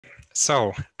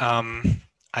So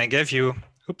I gave you,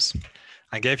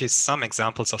 I gave you some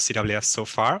examples of CWF so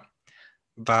far,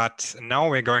 but now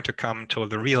we're going to come to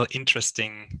the real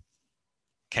interesting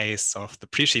case of the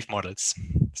pre-sheaf models.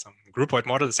 Some groupoid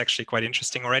model is actually quite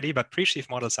interesting already, but pre-sheaf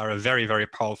models are a very, very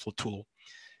powerful tool.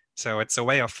 So it's a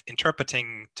way of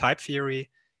interpreting type theory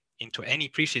into any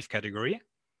pre-sheaf category,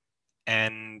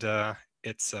 and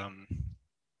it's a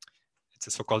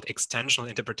so-called extensional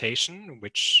interpretation,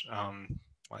 which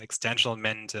well, extensional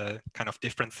meant a kind of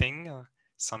different thing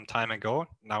some time ago.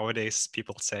 Nowadays,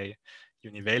 people say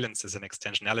univalence is an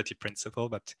extensionality principle,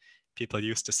 but people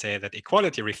used to say that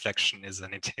equality reflection is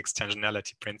an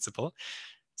extensionality principle.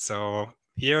 So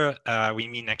here we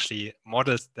mean actually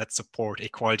models that support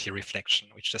equality reflection,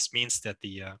 which just means that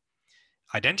the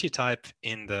identity type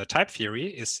in the type theory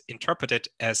is interpreted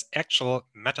as actual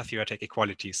meta-theoretic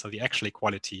equality, so the actual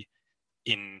equality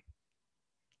in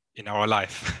our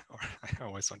life. Or I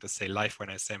always want to say life when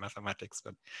I say mathematics,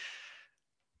 but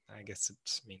I guess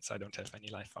it means I don't have any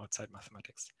life outside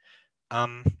mathematics.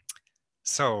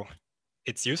 So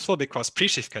it's useful because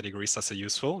pre-sheaf categories are so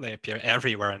useful. They appear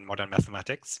everywhere in modern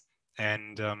mathematics,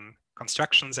 and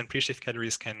constructions and pre-sheaf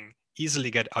categories can easily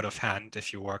get out of hand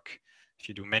if you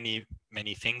do many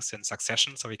things in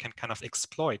succession. So we can kind of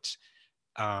exploit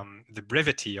the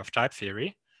brevity of type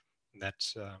theory. That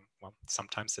well,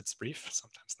 sometimes it's brief,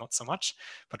 sometimes not so much,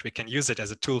 but we can use it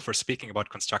as a tool for speaking about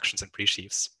constructions and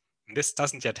pre-sheaves. And this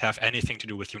doesn't yet have anything to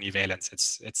do with univalence.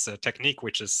 It's a technique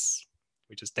which is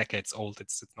decades old.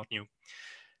 It's not new.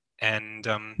 And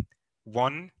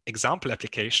one example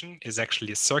application is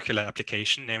actually a circular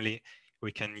application, namely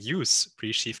we can use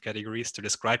pre-sheaf categories to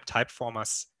describe type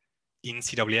formers in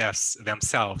CWFs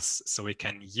themselves. So we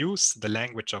can use the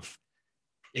language of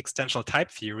extensional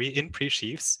type theory in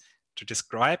pre-sheaves to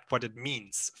describe what it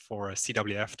means for a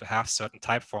CWF to have certain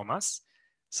type formers,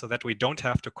 so that we don't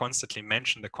have to constantly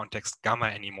mention the context gamma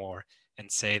anymore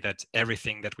and say that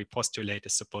everything that we postulate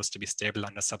is supposed to be stable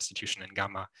under substitution in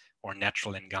gamma or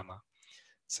natural in gamma.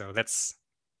 So that's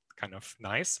kind of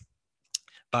nice.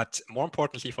 But more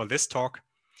importantly for this talk,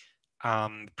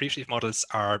 pre-sheaf models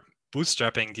are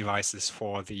bootstrapping devices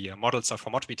for the models of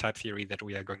homotopy type theory that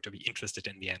we are going to be interested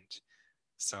in the end.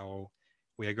 So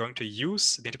we are going to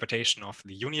use the interpretation of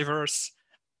the universe,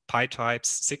 pi types,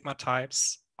 sigma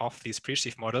types of these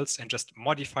pre-sheaf models and just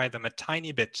modify them a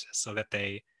tiny bit so that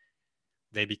they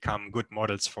become good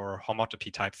models for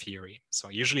homotopy type theory. So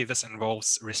usually this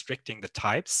involves restricting the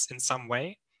types in some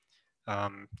way.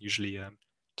 Usually a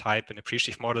type in a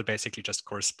pre-sheaf model basically just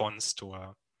corresponds to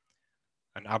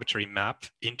an arbitrary map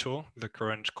into the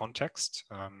current context.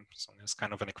 So there's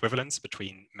kind of an equivalence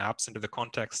between maps into the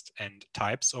context and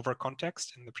types over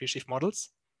context in the pre-sheaf models.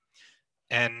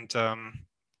 And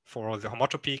for the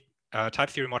homotopy type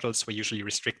theory models, we usually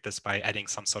restrict this by adding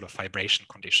some sort of vibration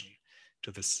condition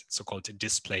to this so-called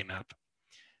display map.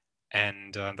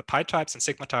 And the pi types and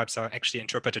sigma types are actually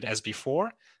interpreted as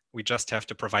before. We just have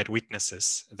to provide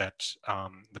witnesses that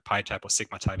the pi type or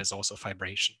sigma type is also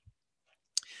vibration.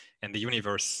 And the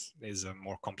universe is a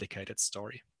more complicated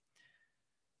story.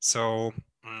 So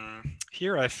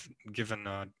here I've given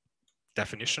a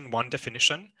definition, one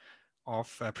definition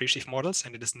of pre-sheaf models,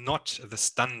 and it is not the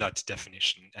standard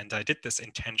definition. And I did this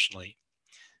intentionally.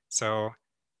 So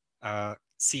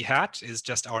C hat is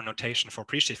just our notation for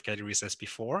pre-sheaf categories as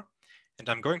before. And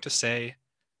I'm going to say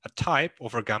a type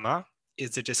over gamma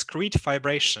is a discrete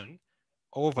vibration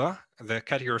over the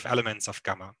category of elements of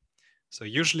gamma. So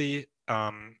usually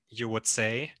you would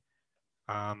say,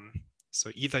 so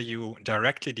either you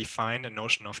directly define a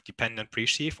notion of dependent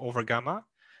pre-sheaf over gamma,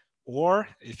 or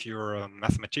if you're a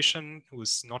mathematician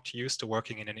who's not used to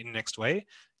working in an indexed way,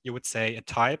 you would say a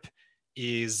type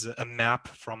is a map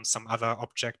from some other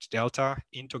object delta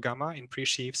into gamma in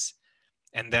pre-sheaves.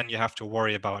 And then you have to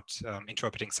worry about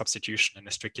interpreting substitution in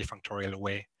a strictly functorial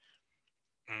way,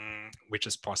 which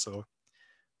is possible.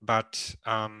 But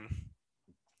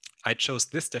I chose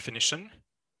this definition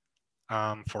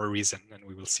for a reason, and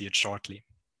we will see it shortly.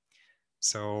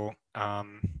 So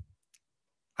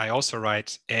I also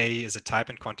write A is a type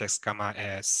in context gamma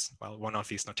as, well, one of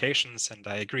these notations. And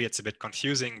I agree it's a bit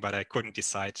confusing, but I couldn't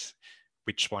decide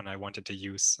which one I wanted to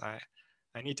use.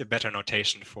 I need a better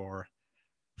notation for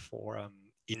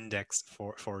index,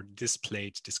 for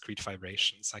displayed discrete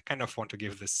vibrations. I kind of want to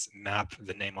give this map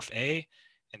the name of A,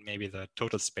 and maybe the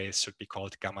total space should be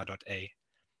called gamma.A.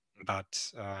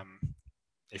 But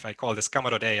if I call this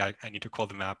gamma.A, I need to call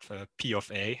the map P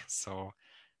of A. So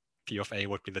P of A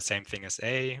would be the same thing as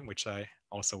A, which I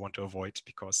also want to avoid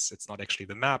because it's not actually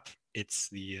the map, it's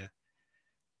the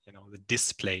the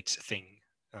displayed thing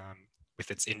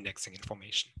with its indexing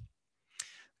information.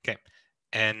 Okay,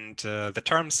 and the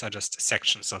terms are just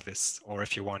sections of this, or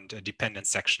if you want, dependent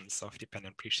sections of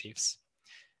dependent presheaves.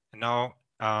 And now,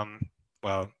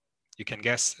 well, you can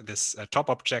guess this top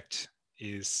object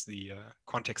is the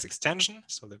context extension,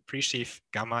 so the presheaf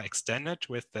gamma extended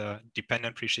with the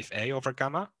dependent presheaf A over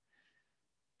gamma.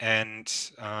 And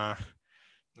a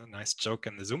nice joke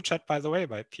in the Zoom chat, by the way,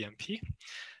 by PMP.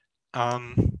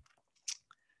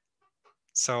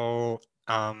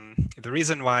 The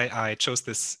reason why I chose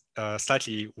this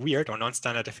slightly weird or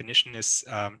non-standard definition is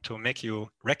to make you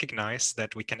recognize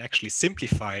that we can actually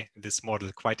simplify this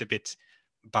model quite a bit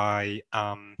by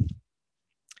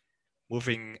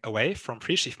moving away from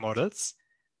presheaf models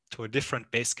to a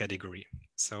different base category.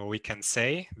 So we can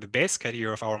say the base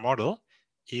category of our model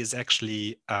is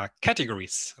actually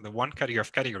categories, the one category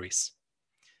of categories.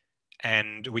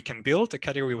 And we can build a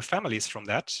category with families from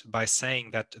that by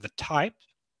saying that the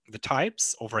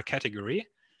types over a category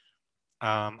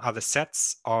are the set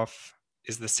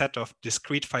of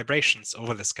discrete fibrations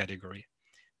over this category.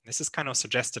 This is kind of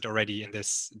suggested already in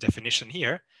this definition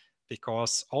here,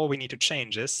 because all we need to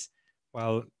change is,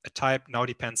 well, a type now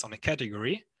depends on a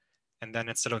category, and then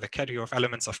instead of the category of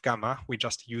elements of gamma, we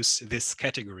just use this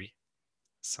category.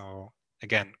 So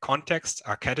again, context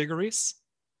are categories,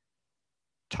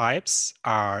 types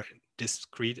are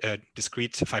discrete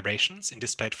fibrations in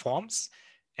displayed forms,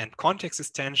 and context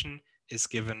extension is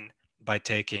given by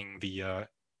taking the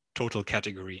total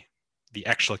category, the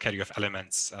actual category of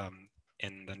elements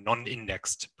in the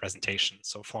non-indexed presentation,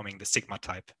 so forming the sigma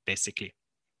type, basically.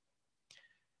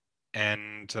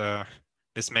 And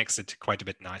this makes it quite a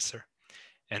bit nicer.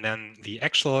 And then the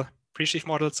actual presheaf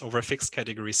models over a fixed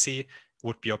category C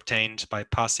would be obtained by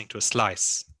passing to a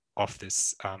slice of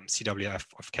this CWF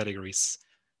of categories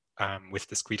with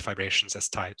discrete fibrations as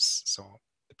types. So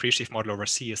the presheaf model over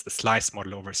C is the slice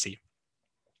model over C.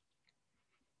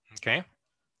 Okay.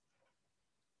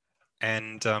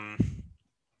 And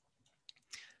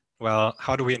well,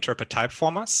 how do we interpret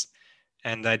typeformers?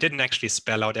 And I didn't actually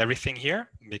spell out everything here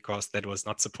because that was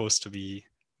not supposed to be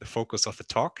the focus of the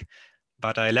talk,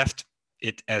 but I left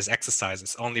it as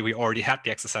exercises. Only we already had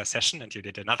the exercise session and you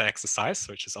did another exercise,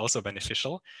 which is also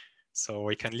beneficial. So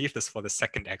we can leave this for the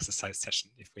second exercise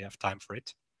session if we have time for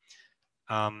it.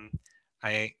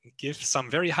 I give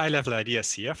some very high-level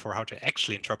ideas here for how to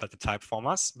actually interpret the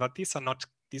typeformers, but these are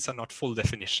not full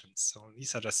definitions. So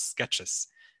these are just sketches.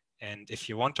 And if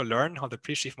you want to learn how the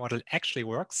presheaf model actually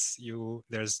works,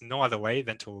 there's no other way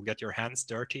than to get your hands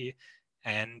dirty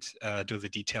and do the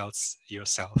details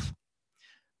yourself.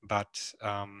 But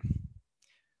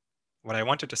what I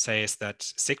wanted to say is that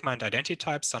sigma and identity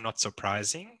types are not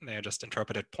surprising. They're just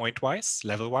interpreted point-wise,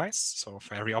 level-wise. So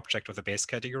for every object with a base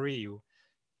category,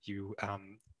 you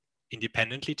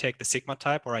independently take the sigma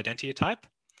type or identity type,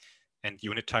 and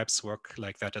unit types work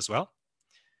like that as well.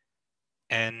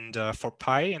 And for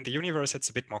pi in the universe, it's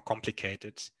a bit more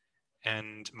complicated.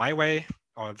 And my way,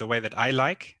 or the way that I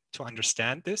like to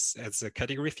understand this as a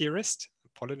category theorist,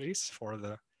 apologies for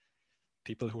the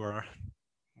people who are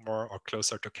more or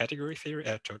closer to category theory,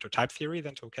 to type theory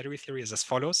than to category theory, is as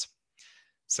follows.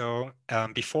 So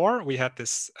before we had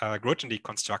this Grothendieck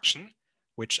construction,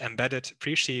 which embedded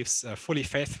presheaves fully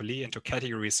faithfully into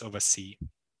categories over C.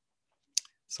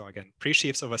 So again,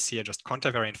 presheaves over C are just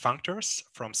contravariant functors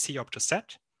from C up to Z.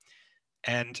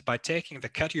 And by taking the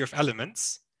category of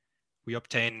elements, we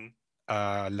obtain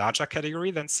a larger category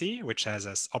than C, which has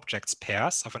as objects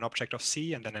pairs of an object of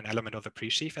C and then an element of the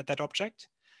presheaf at that object.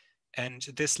 And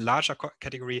this larger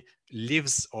category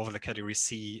lives over the category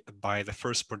C by the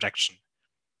first projection.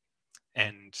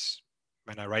 And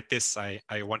when I write this, I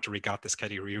want to regard this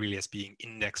category really as being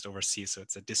indexed over C, so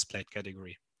it's a displayed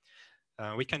category.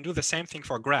 We can do the same thing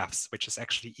for graphs, which is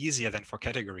actually easier than for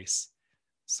categories.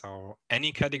 So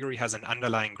any category has an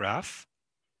underlying graph.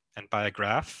 And by a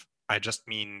graph, I just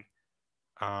mean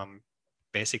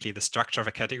basically the structure of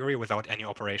a category without any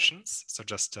operations. So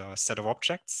just a set of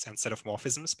objects and set of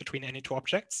morphisms between any two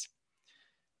objects.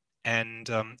 And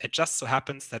it just so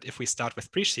happens that if we start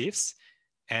with presheaves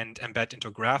and embed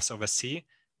into graphs over C,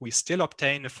 we still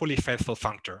obtain a fully faithful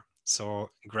functor.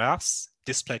 So graphs,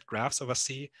 displayed graphs over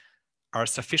C, are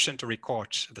sufficient to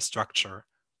record the structure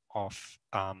of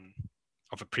a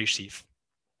presheaf.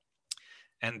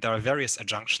 And there are various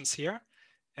adjunctions here,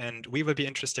 and we will be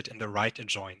interested in the right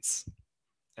adjoints.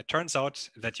 It turns out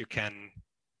that you can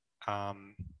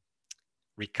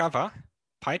recover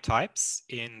pi types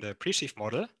in the presheaf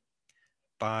model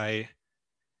by,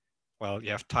 well,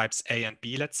 you have types A and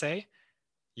B, let's say.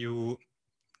 You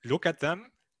look at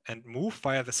them and move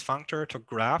via this functor to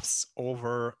graphs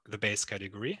over the base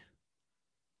category.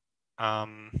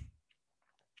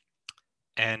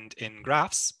 And in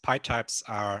graphs, pi types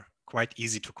are quite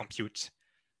easy to compute.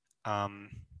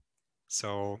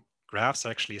 So graphs are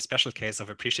actually a special case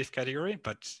of a pre-shift category,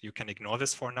 but you can ignore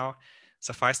this for now.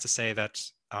 Suffice to say that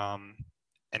an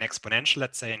exponential,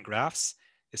 let's say in graphs,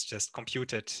 is just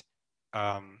computed,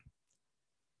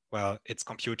 well, it's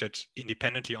computed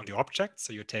independently on the object.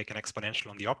 So you take an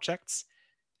exponential on the objects.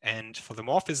 And for the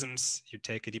morphisms, you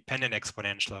take a dependent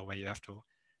exponential where you have to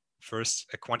first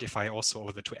quantify also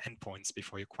over the two endpoints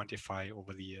before you quantify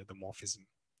over the morphism.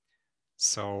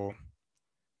 So,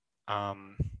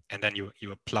 and then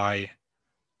you apply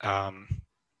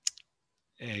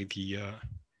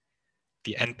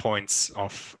the endpoints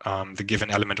of the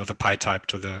given element of the pi type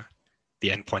to the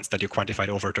endpoints that you quantified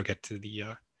over to get to the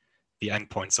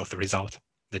endpoints of the result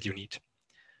that you need.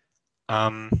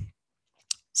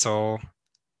 So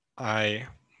I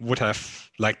would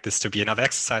have liked this to be another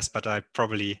exercise, but I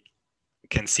probably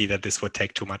can see that this would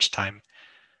take too much time.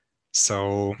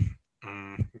 So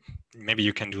maybe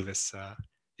you can do this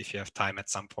if you have time at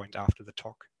some point after the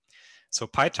talk. So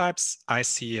pi types I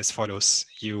see as follows.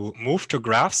 You move to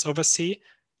graphs over C,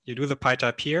 you do the pi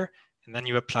type here, and then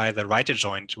you apply the right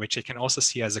adjoint, which you can also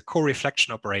see as a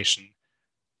co-reflection operation.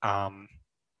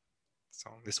 So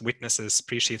this witnesses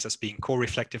pre-sheaves as being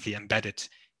co-reflectively embedded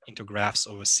into graphs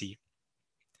over C.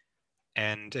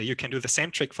 And you can do the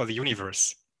same trick for the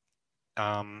universe.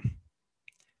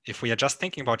 If we are just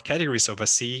thinking about categories over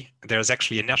C, there's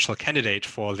actually a natural candidate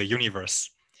for the universe.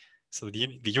 So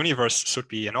the universe should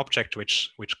be an object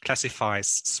which classifies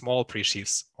small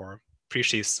pre-sheaves or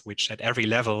pre-sheaves which at every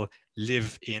level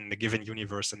live in the given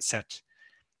universe and set.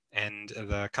 And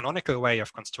the canonical way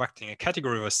of constructing a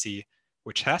category over C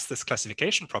which has this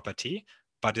classification property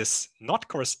but is not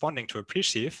corresponding to a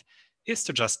pre-sheaf is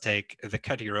to just take the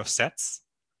category of sets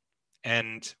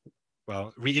and,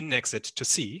 well, reindex it to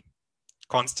C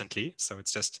constantly. So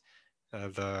it's just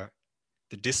the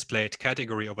displayed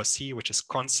category over C, which is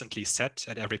constantly set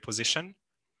at every position.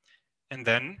 And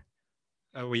then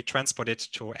we transport it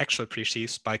to actual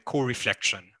pre-sheaves by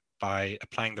co-reflection, by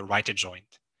applying the right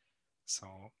adjoint. So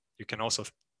you can also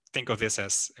think of this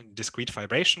as discrete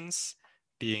vibrations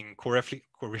being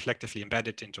co-reflectively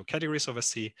embedded into categories over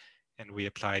C, and we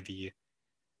apply the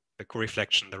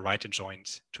co-reflection, the right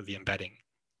adjoint to the embedding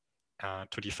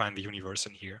to define the universe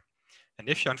in here. And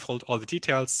if you unfold all the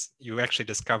details, you actually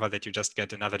discover that you just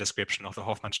get another description of the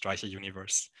Hofmann-Streicher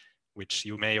universe, which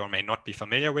you may or may not be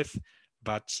familiar with.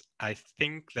 But I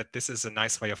think that this is a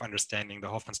nice way of understanding the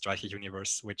Hofmann-Streicher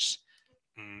universe, which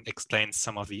explains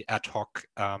some of the ad hoc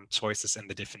choices in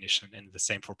the definition, and the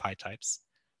same for pi types.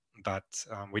 But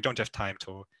we don't have time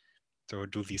to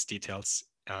do these details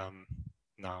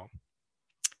now.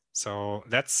 So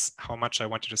that's how much I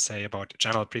wanted to say about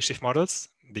general pre-sheaf models,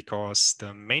 because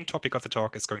the main topic of the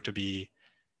talk is going to be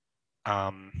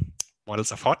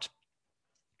models of HoTT.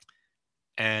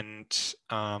 And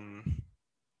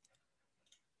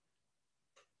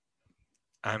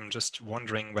I'm just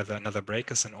wondering whether another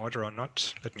break is in order or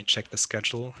not. Let me check the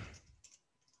schedule.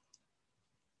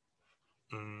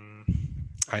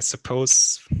 I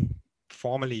suppose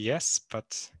formally yes,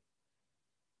 but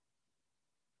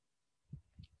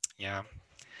yeah.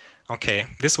 Okay,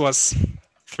 this was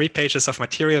 3 pages of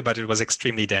material, but it was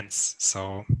extremely dense.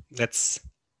 So let's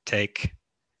take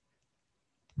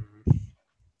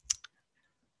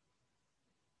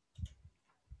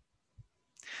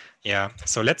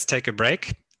so let's take a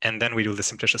break, and then we do the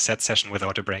simplicial set session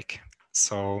without a break.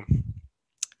 So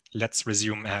let's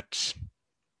resume at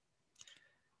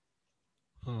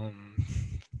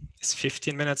is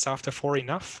 15 minutes after 4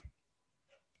 enough?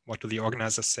 What do the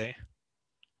organizers say?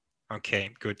 Okay,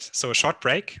 good. So a short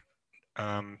break,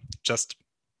 just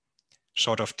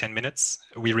short of 10 minutes.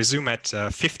 We resume at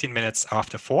 15 minutes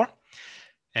after 4.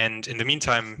 And in the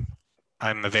meantime,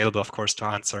 I'm available, of course, to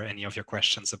answer any of your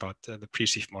questions about the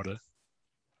pre-sheaf model.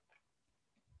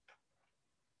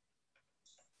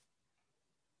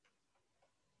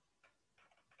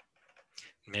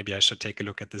 Maybe I should take a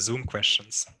look at the Zoom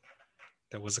questions.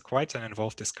 There was quite an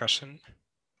involved discussion.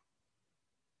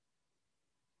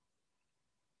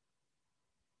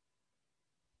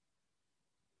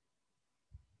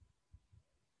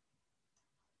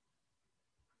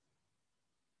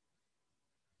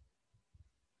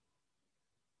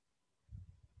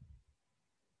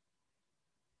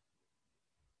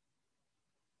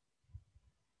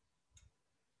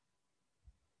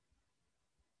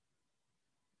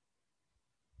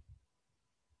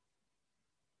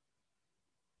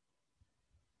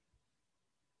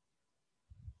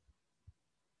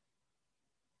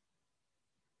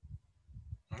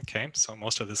 Okay, so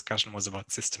most of the discussion was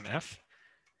about system F.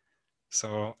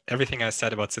 So everything I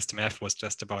said about system F was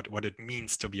just about what it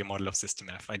means to be a model of system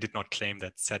F. I did not claim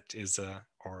that set is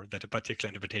or that a particular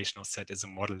interpretation of set is a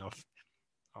model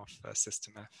of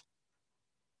system F.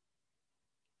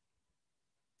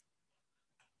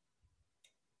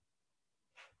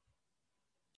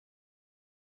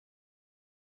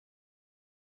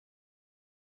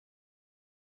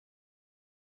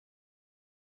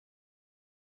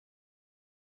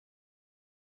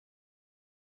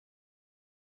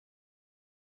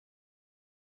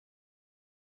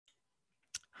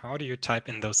 How do you type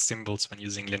in those symbols when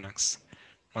using Linux?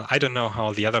 Well, I don't know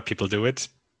how the other people do it,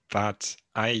 but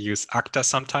I use Acta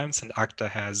sometimes, and Acta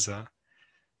has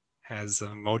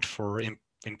a mode for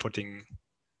inputting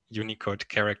Unicode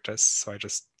characters. So I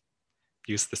just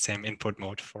use the same input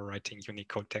mode for writing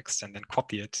Unicode text and then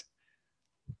copy it.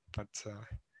 But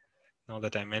now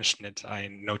that I mention it, I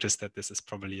noticed that this is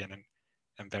probably an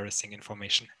embarrassing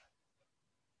information.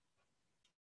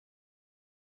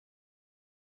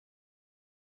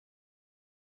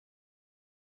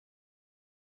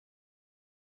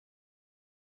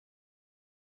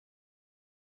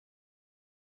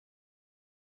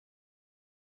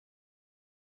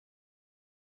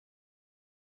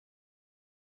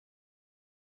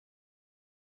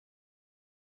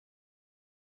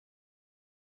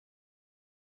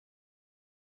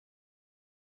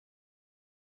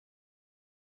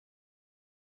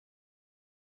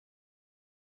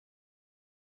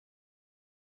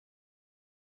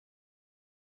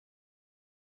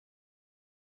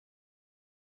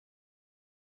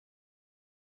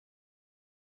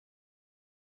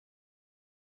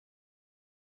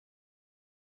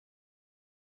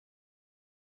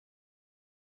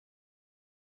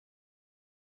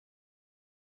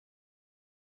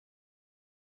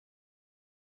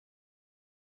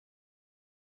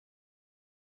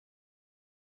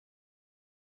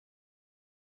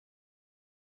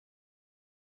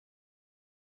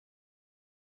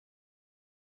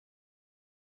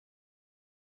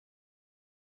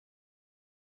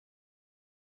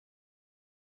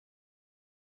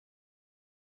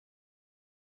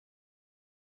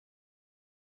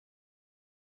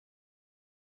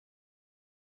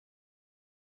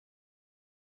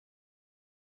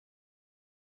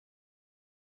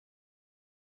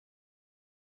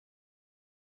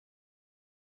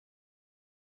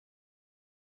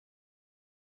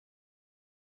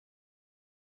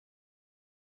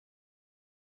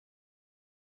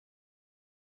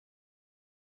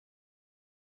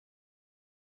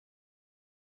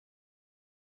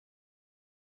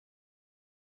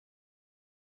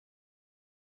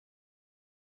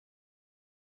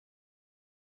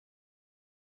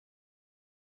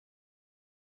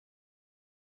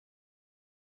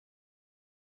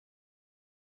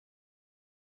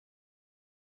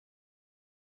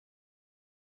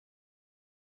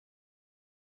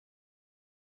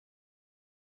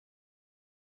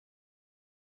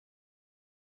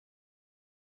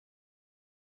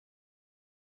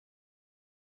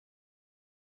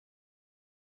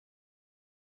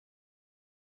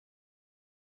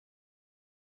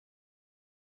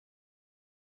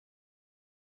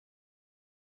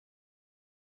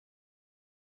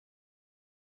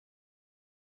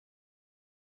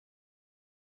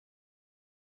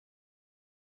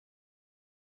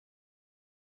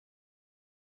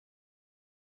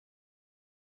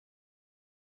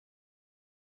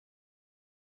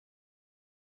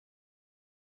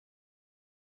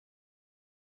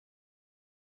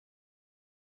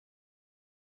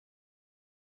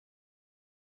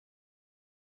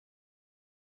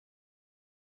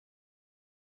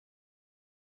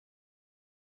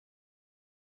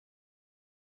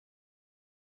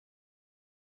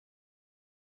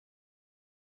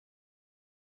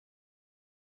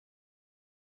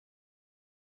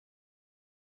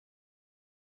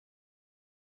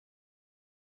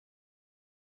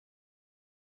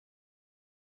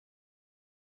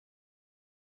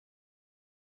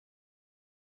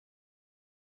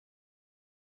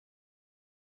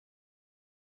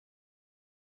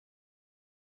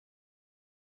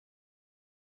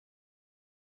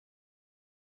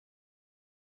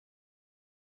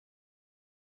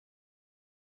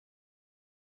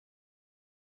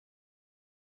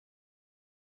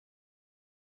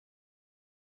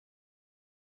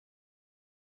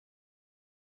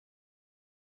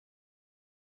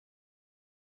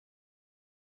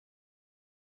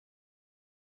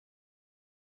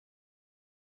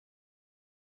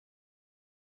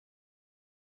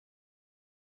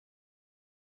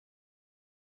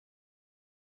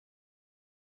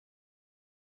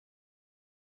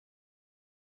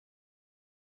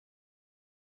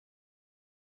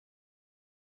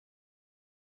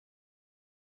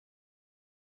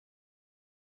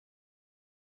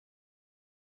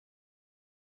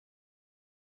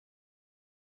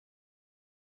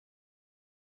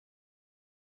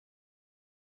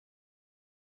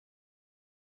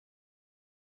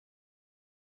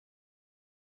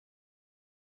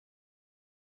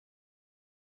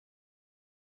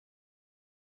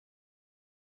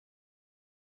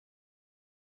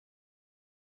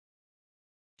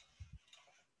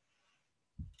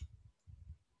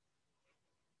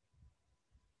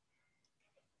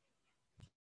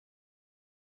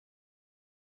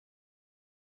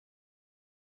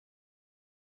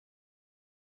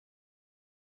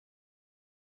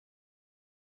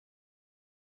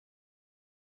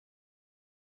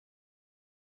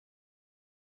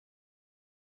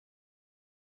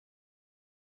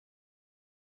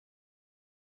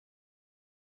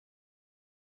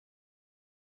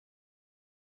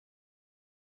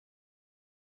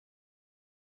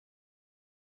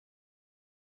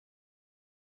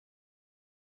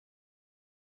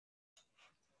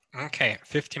 Okay,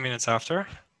 50 minutes after,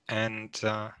 and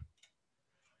I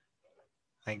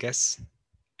guess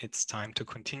it's time to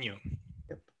continue.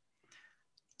 Yep.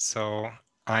 So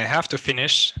I have to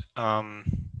finish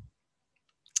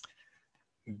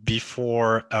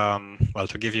before, well,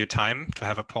 to give you time to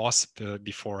have a pause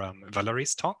before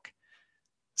Valerie's talk.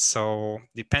 So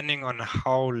depending on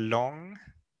how long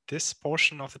this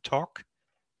portion of the talk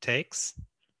takes,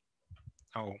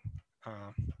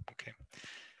 okay.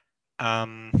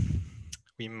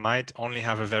 We might only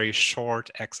have a very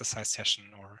short exercise session,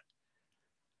 or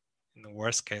in the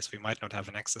worst case, we might not have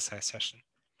an exercise session.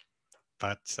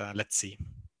 But let's see.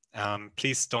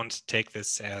 Please don't take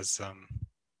this as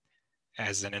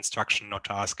an instruction not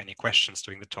to ask any questions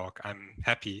during the talk. I'm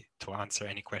happy to answer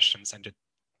any questions, and it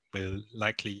will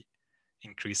likely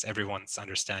increase everyone's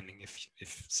understanding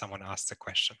if someone asks a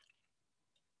question.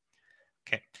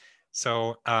 Okay,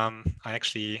 so I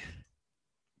actually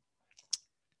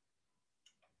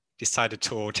decided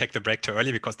to take the break too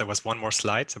early because there was one more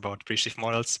slide about pre-sheaf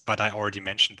models, but I already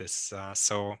mentioned this.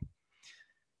 So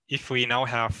if we now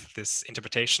have this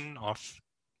interpretation of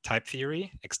type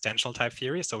theory, extensional type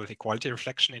theory, so with equality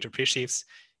reflection into pre-sheaves,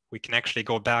 we can actually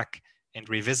go back and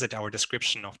revisit our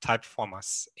description of type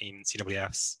formas in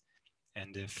CWFs.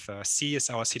 And if C is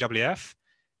our CWF,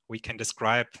 we can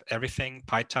describe everything,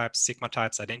 pi types, sigma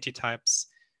types, identity types,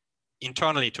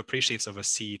 internally to pre-sheaves over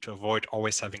C to avoid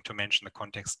always having to mention the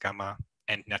context gamma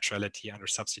and naturality under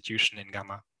substitution in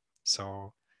gamma.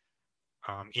 So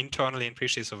internally in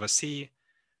pre-sheaves over C,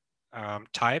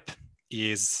 type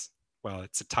is, well,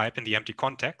 it's a type in the empty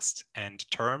context, and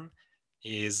term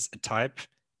is a type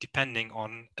depending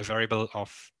on a variable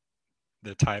of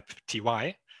the type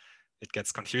ty. It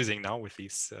gets confusing now with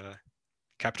these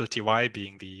capital Ty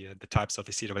being the types of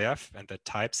the CWF and the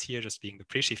types here just being the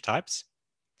pre-sheaf types.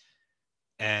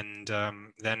 And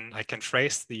then I can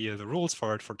phrase the rules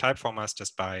for it for type formas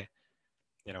just by,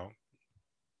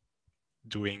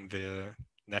 doing the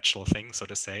natural thing, so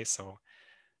to say. So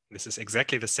this is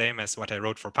exactly the same as what I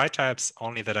wrote for pi types,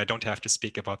 only that I don't have to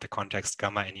speak about the context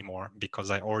gamma anymore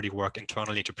because I already work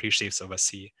internally to pre-sheaves over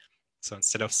C. So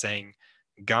instead of saying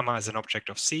gamma is an object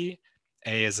of C,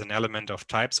 A is an element of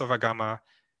types over gamma,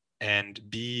 and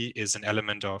B is an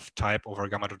element of type over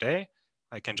gamma dot A,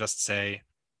 I can just say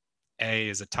A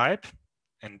is a type,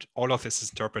 and all of this is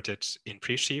interpreted in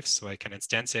pre-sheaves, so I can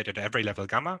instantiate at every level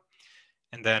gamma.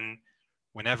 And then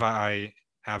whenever I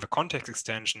have a context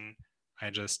extension, I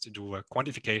just do a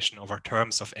quantification over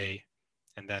terms of A.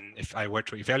 And then if I were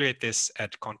to evaluate this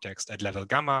at context at level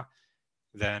gamma,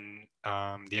 then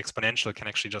the exponential can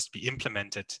actually just be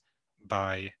implemented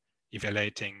by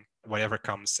evaluating whatever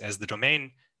comes as the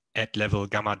domain at level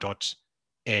gamma dot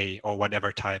A, or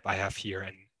whatever type I have here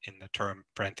in the term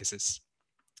parenthesis.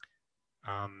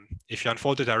 If you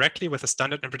unfold it directly with a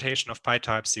standard interpretation of pi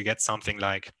types, you get something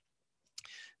like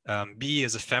B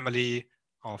is a family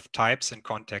of types in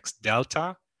context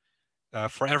delta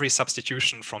for every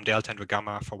substitution from delta into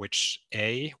gamma for which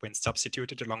A, when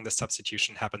substituted along the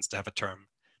substitution, happens to have a term.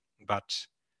 But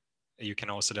you can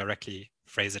also directly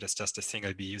phrase it as just a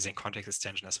single B using context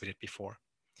extension as we did before.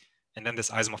 And then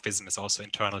this isomorphism is also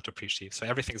internal to pre-sheaf. So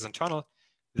everything is internal.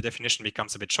 The definition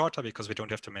becomes a bit shorter because we don't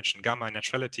have to mention gamma and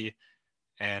naturality.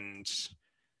 And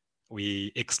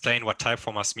we explain what type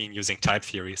formas mean using type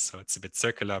theory. So it's a bit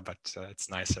circular, but it's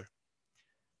nicer.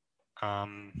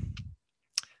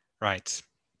 Right.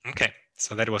 Okay.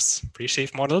 So that was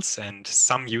pre-sheaf models and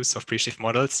some use of pre-sheaf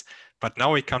models. But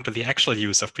now we come to the actual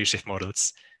use of pre-sheaf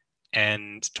models.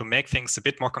 And to make things a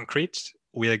bit more concrete,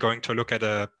 we are going to look at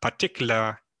a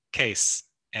particular case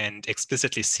and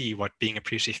explicitly see what being a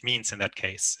pre-sheaf means in that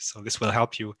case. So this will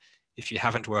help you if you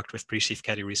haven't worked with pre-sheaf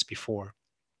categories before.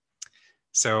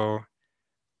 So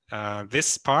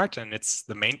this part, and it's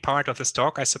the main part of this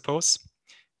talk, I suppose,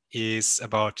 is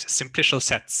about simplicial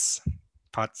sets,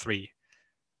 part 3.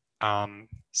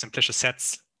 Simplicial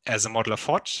sets as a model of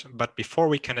HoTT, but before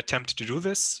we can attempt to do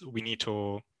this, we need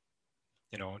to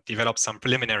develop some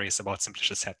preliminaries about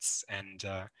simplicial sets. And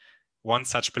one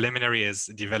such preliminary is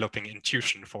developing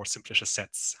intuition for simplicial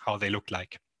sets, how they look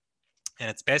like. And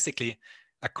it's basically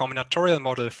a combinatorial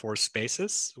model for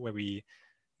spaces where we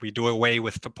do away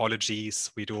with topologies,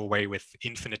 we do away with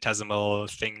infinitesimal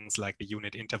things like the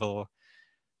unit interval.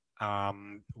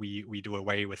 We do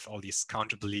away with all these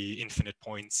countably infinite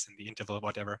points in the interval,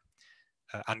 whatever,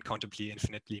 uncountably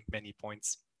infinitely many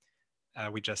points.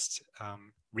 We just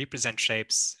represent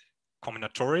shapes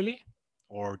combinatorially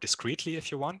or discretely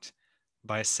if you want,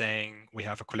 by saying we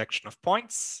have a collection of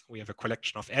points, we have a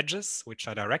collection of edges which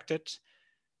are directed,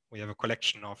 we have a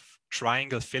collection of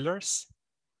triangle fillers,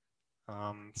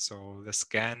 So the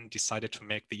scan decided to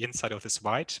make the inside of this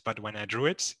white, but when I drew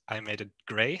it, I made it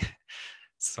gray.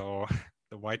 So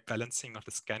the white balancing of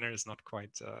the scanner is not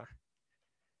quite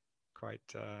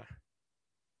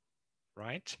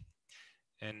right.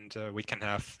 And we can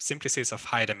have simplices of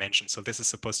high dimension. So this is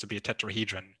supposed to be a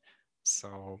tetrahedron.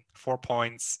 So 4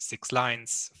 points, 6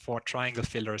 lines, 4 triangle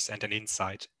fillers, and an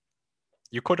inside.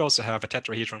 You could also have a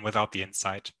tetrahedron without the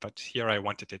inside, but here I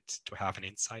wanted it to have an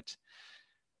inside.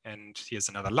 And here's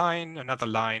another line, another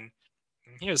line.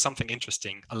 Here's something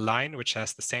interesting, a line which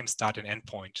has the same start and end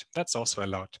point. That's also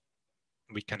allowed.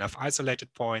 We can have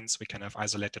isolated points, we can have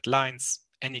isolated lines,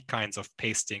 any kinds of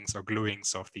pastings or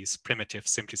gluings of these primitive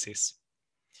simplices.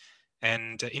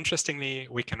 And interestingly,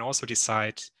 we can also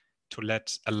decide to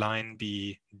let a line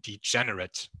be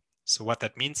degenerate. So what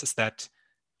that means is that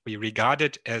we regard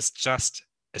it as just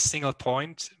a single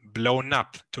point blown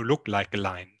up to look like a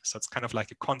line. So it's kind of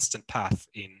like a constant path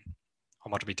in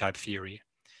homotopy type theory.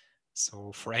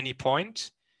 So for any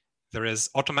point, there is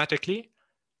automatically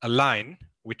a line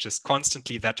which is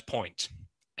constantly that point,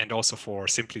 and also for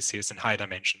simplices in high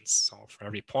dimensions. So for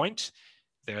every point,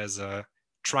 there is a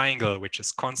triangle which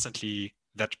is constantly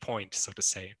that point, so to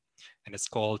say. And it's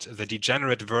called the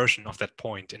degenerate version of that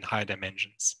point in high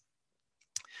dimensions.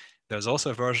 There's also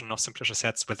a version of simplicial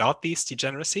sets without these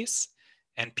degeneracies,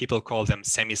 and people call them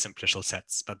semi-simplicial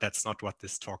sets, but that's not what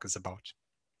this talk is about.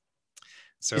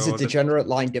 So is a degenerate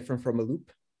line different from a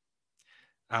loop?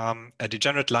 A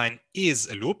degenerate line is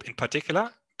a loop in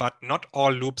particular, but not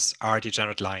all loops are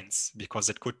degenerate lines, because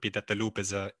it could be that the loop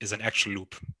is an actual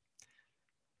loop.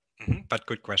 But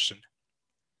good question.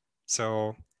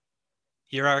 So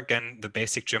here are again the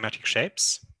basic geometric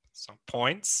shapes. So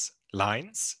points,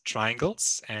 lines,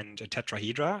 triangles, and a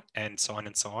tetrahedra, and so on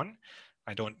and so on.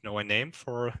 I don't know a name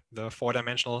for the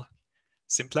 4-dimensional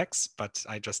simplex, but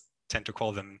I just tend to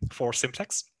call them 4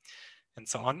 simplex, and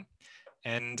so on.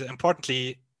 And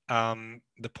importantly,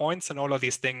 the points and all of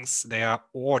these things, they are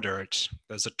ordered.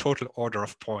 There's a total order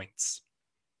of points.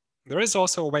 There is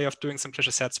also a way of doing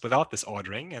simplicial sets without this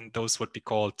ordering, and those would be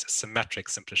called symmetric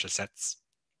simplicial sets.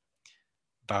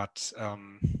 But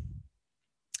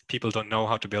people don't know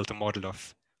how to build a model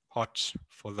of HoTT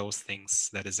for those things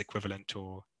that is equivalent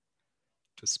to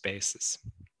spaces.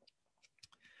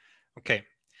 Okay,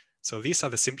 so these are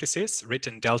the simplices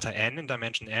written delta n in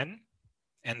dimension n,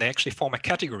 and they actually form a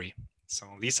category. So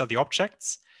these are the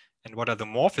objects, and what are the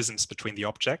morphisms between the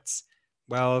objects?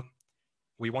 Well,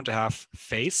 we want to have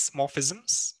face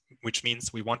morphisms, which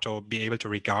means we want to be able to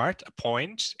regard a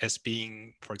point as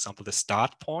being, for example, the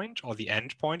start point or the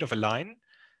end point of a line.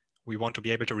 We want to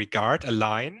be able to regard a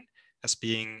line as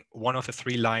being one of the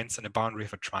 3 lines in a boundary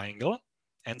of a triangle,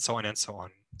 and so on and so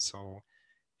on. So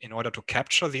in order to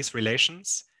capture these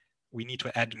relations, we need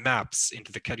to add maps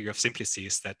into the category of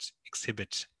simplices that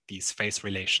exhibit these face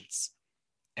relations.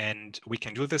 And we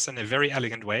can do this in a very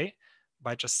elegant way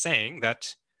by just saying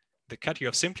that the category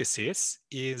of simplices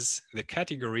is the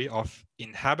category of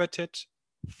inhabited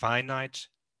finite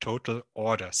total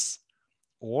orders.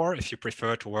 Or if you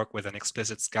prefer to work with an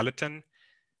explicit skeleton,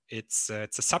 it's a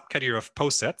subcategory of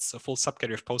posets, a full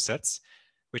subcategory of posets,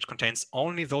 which contains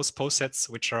only those posets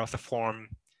which are of the form,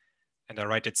 and I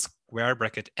write it square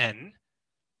bracket n.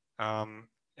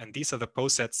 And these are the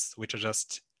posets which are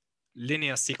just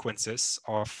linear sequences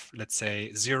of, let's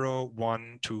say, 0,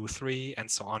 1, 2, 3, and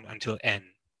so on until n.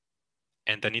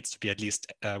 And there needs to be at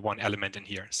least 1 element in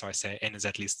here. So I say n is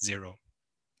at least 0.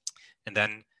 And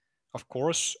then, of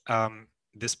course,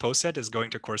 this poset is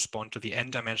going to correspond to the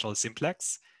n-dimensional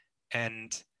simplex.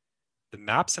 And the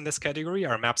maps in this category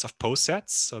are maps of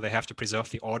posets, so they have to preserve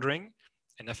the ordering.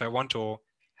 And if I want to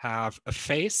have a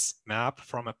face map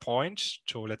from a point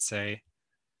to, let's say,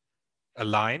 a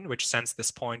line which sends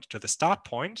this point to the start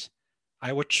point,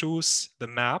 I would choose the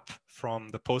map from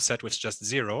the poset with just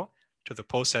 0 to the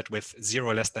poset with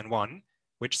 0 less than 1,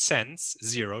 which sends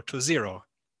 0 to 0.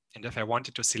 And if I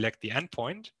wanted to select the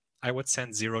endpoint, I would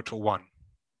send 0 to 1.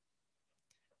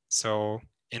 So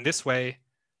in this way,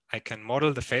 I can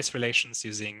model the face relations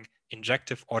using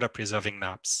injective order preserving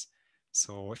maps.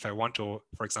 So if I want to,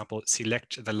 for example,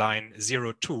 select the line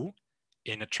 0, 2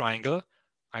 in a triangle,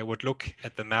 I would look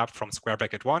at the map from square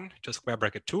bracket 1 to square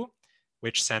bracket 2,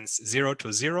 which sends 0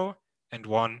 to 0 and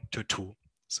 1 to 2.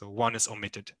 So 1 is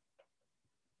omitted.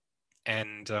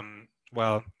 And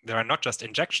well, there are not just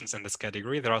injections in this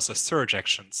category, there are also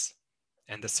surjections.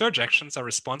 And the surjections are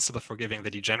responsible for giving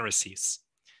the degeneracies.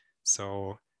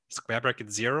 So square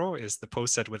bracket 0 is the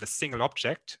poset with a single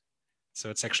object. So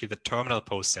it's actually the terminal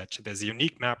poset. There's a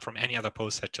unique map from any other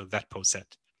poset to that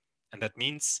poset. And that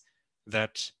means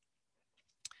that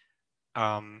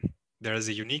there is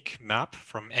a unique map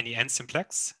from any n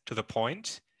simplex to the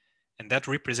point, and that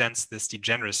represents this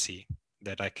degeneracy,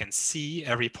 that I can see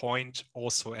every point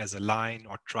also as a line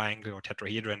or triangle or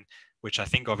tetrahedron, which I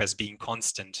think of as being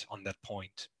constant on that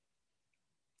point.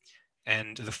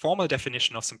 And the formal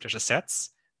definition of simplicial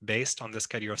sets based on this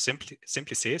category of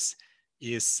simplices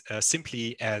is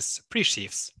simply as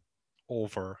presheaves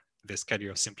over this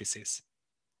category of simplices.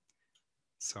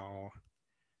 So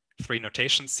 3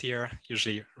 notations here.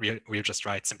 Usually we'll just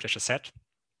write simplicial set.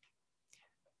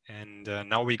 And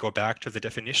now we go back to the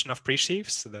definition of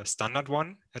presheaves, the standard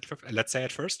one, let's say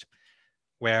at first,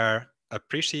 where a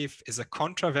presheaf is a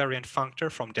contravariant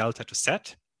functor from delta to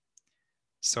set.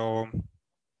 So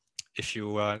if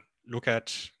you look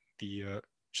at the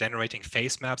generating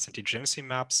phase maps and degeneracy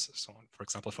maps, so for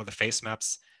example, for the phase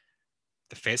maps,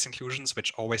 the phase inclusions,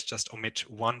 which always just omit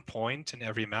one point in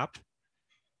every map,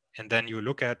 and then you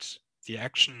look at the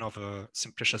action of a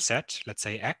simplicial set, let's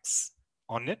say x,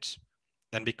 on it,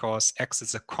 then because x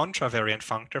is a contravariant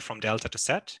functor from delta to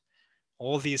set,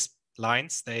 all these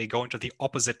lines, they go into the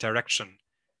opposite direction.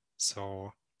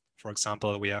 So for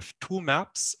example, we have 2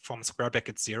 maps from square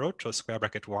bracket 0 to square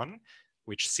bracket 1,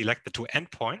 which select the 2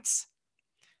 endpoints.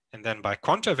 And then by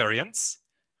contravariance,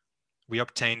 we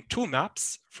obtain 2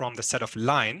 maps from the set of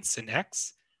lines in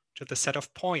X to the set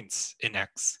of points in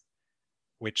X,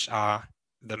 which are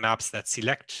the maps that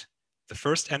select the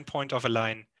first endpoint of a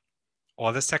line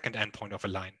or the second endpoint of a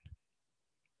line.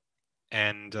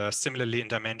 And similarly in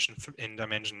dimension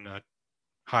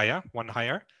higher, one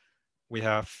higher, we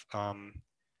have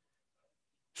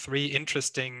 3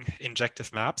 interesting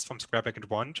injective maps from square bracket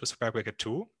 1 to square bracket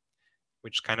 2,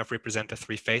 which kind of represent the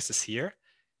 3 phases here.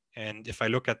 And if I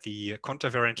look at the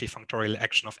contravariantly functorial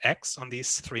action of X on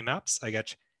these 3 maps, I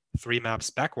get 3 maps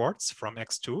backwards from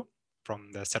X2,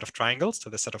 from the set of triangles to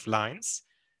the set of lines,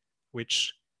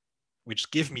 which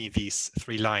give me these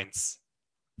 3 lines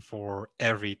for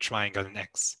every triangle in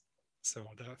X. So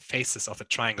the faces of the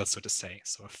triangle, so to say.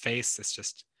 So a face is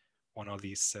just one of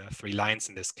these 3 lines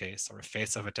in this case, or a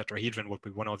face of a tetrahedron would be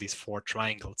one of these 4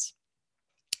 triangles.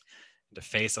 The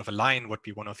face of a line would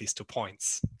be one of these 2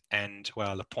 points. And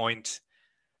well, a point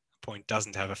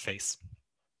doesn't have a face.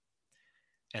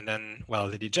 And then, well,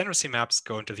 the degeneracy maps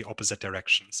go into the opposite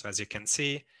direction. So as you can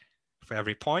see, for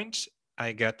every point,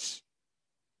 I get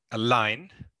a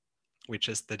line, which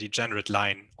is the degenerate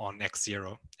line on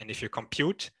X0. And if you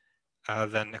compute,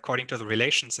 then according to the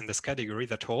relations in this category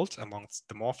that hold amongst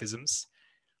the morphisms,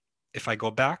 if I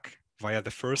go back via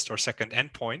the first or second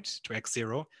endpoint to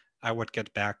X0, I would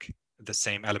get back the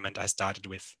same element I started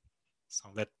with.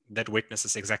 So that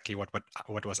witnesses exactly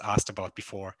what was asked about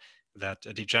before, that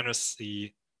a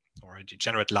degeneracy or a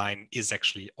degenerate line is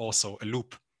actually also a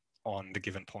loop on the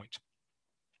given point.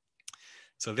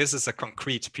 So this is a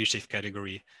concrete presheaf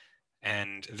category,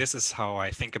 and this is how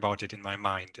I think about it in my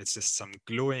mind. It's just some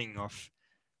gluing of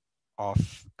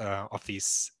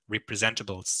these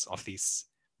representables, of these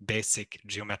basic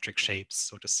geometric shapes,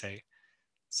 so to say.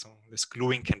 So this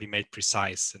gluing can be made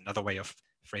precise. Another way of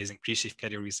phrasing presheaf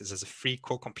categories is as a free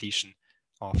co-completion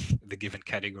of the given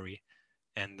category.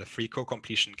 And the free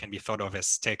co-completion can be thought of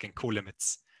as taking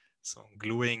co-limits. So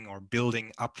gluing or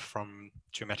building up from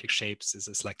geometric shapes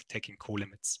is like taking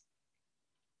co-limits.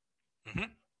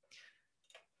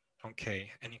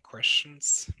 Okay, any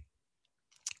questions?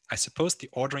 I suppose the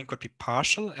ordering could be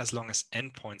partial as long as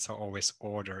endpoints are always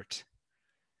ordered.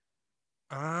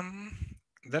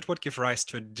 That would give rise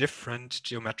to a different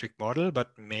geometric model, but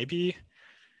maybe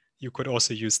you could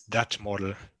also use that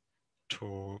model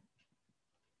to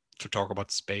talk about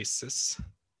spaces.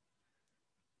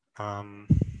 I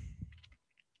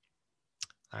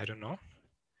don't know,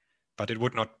 but it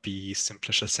would not be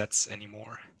simplicial sets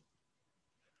anymore.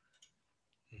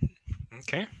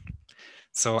 Okay,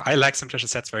 so I like simplicial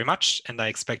sets very much, and I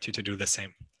expect you to do the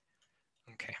same.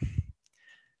 Okay.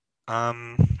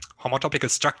 Homotopical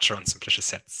structure on simplicial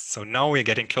sets. So now we're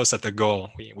getting closer to the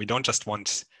goal. We don't just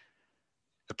want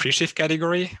a presheaf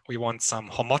category, we want some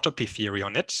homotopy theory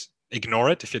on it.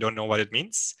 Ignore it if you don't know what it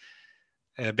means.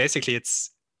 Basically,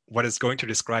 it's what is going to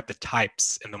describe the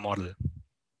types in the model.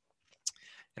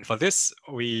 And for this,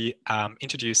 we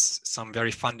introduce some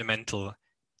very fundamental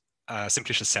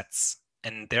simplicial sets.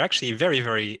 And they're actually very,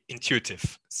 very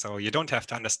intuitive. So you don't have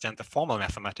to understand the formal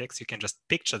mathematics. You can just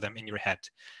picture them in your head,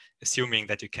 assuming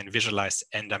that you can visualize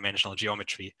n-dimensional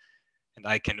geometry. And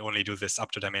I can only do this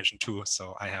up to dimension 2,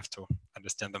 so I have to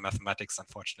understand the mathematics,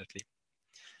 unfortunately.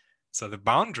 So the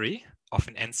boundary of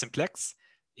an n-simplex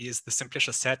is the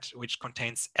simplicial set which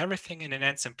contains everything in an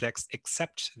n-simplex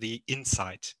except the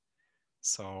inside.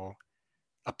 So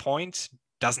a point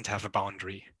doesn't have a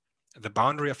boundary. the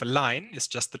boundary of a line is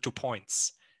just the 2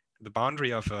 points. The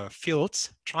boundary of a filled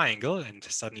triangle, and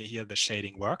suddenly here the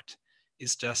shading worked,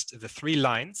 is just the 3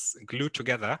 lines glued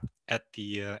together at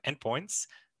the endpoints,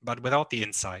 but without the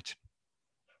inside.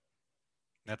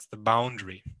 That's the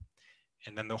boundary.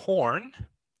 And then the horn,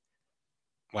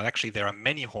 well, actually there are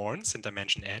many horns in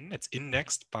dimension n. It's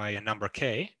indexed by a number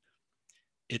k.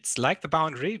 It's like the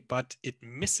boundary, but it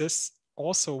misses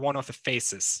also one of the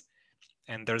faces.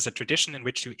 And there's a tradition in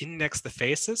which you index the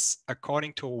faces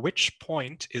according to which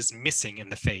point is missing in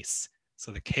the face.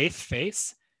 So the kth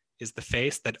face is the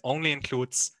face that only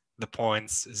includes the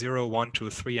points 0, 1, 2,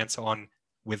 3, and so on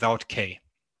without k.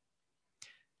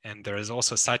 And there is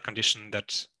also a side condition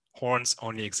that horns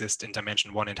only exist in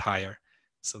dimension 1 and higher.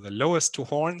 So the lowest 2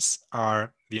 horns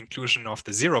are the inclusion of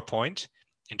the 0 point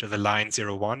into the line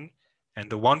 0, 1, and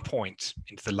the 1 point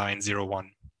into the line 0,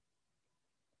 1.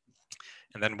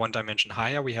 And then 1 dimension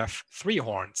higher, we have 3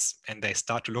 horns, and they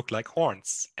start to look like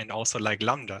horns and also like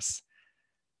lambdas.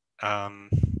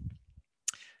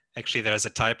 Actually, there's a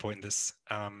typo in this.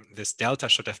 This delta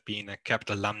should have been a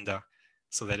capital lambda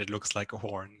so that it looks like a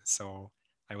horn. So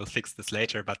I will fix this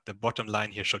later, but the bottom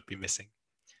line here should be missing.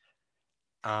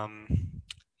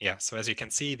 Yeah, so as you can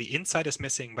see, the inside is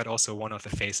missing, but also one of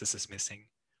the faces is missing.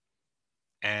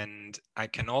 And I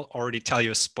can already tell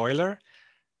you a spoiler,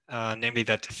 namely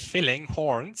that filling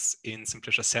horns in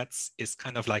simplicial sets is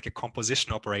kind of like a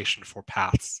composition operation for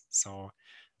paths. So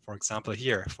for example,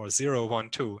 here for 0, 1,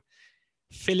 2,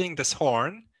 filling this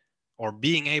horn or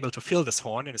being able to fill this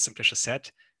horn in a simplicial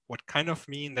set would kind of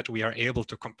mean that we are able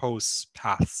to compose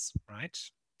paths, right?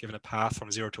 Given a path from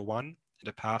 0 to 1 and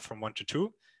a path from 1 to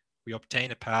 2, we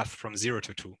obtain a path from 0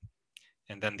 to 2.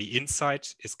 And then the inside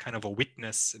is kind of a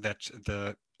witness that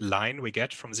the line we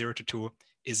get from 0 to 2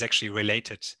 is actually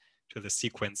related to the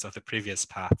sequence of the previous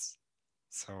paths.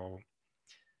 So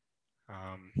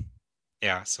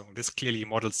yeah, so this clearly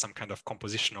models some kind of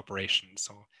composition operation.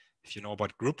 So if you know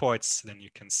about groupoids, then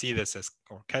you can see this as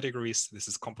or categories. This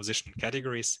is composition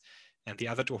categories. And the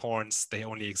other 2 horns, they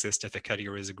only exist if the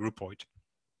category is a groupoid.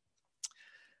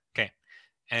 Okay,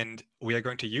 and we are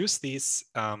going to use these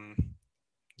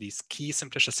key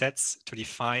simplicial sets to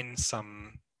define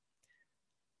some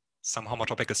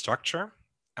homotopic structure,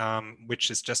 which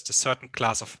is just a certain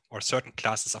class of or certain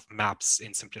classes of maps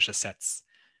in simplicial sets.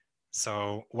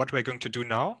 So what we're going to do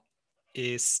now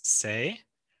is say,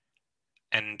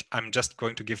 and I'm just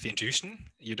going to give the intuition.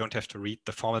 You don't have to read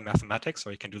the formal mathematics,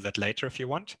 or you can do that later if you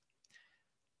want.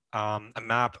 A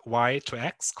map y to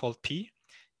x called P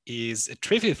is a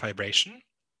trivial fibration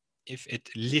if it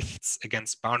lifts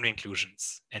against boundary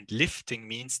inclusions. And lifting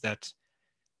means that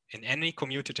in any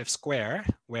commutative square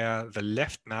where the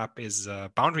left map is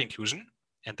a boundary inclusion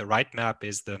and the right map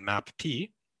is the map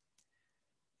P,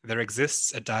 there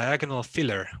exists a diagonal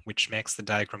filler which makes the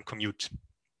diagram commute.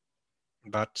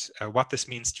 But what this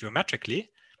means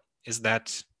geometrically is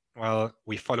that, well,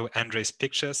 we follow Andre's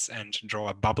pictures and draw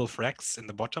a bubble for x in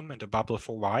the bottom and a bubble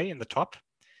for y in the top.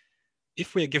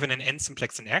 If we are given an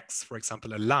n-simplex in x, for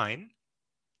example, a line,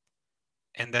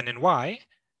 and then in y,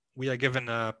 we are given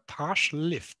a partial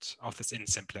lift of this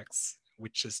n-simplex,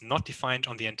 which is not defined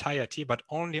on the entirety, but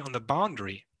only on the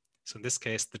boundary. So in this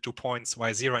case, the 2 points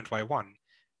y0 and y1.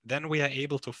 Then we are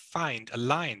able to find a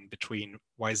line between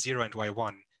y0 and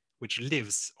y1, which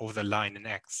lives over the line in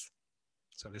x.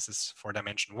 So this is for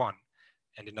dimension 1.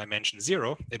 And in dimension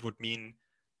 0, it would mean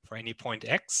for any point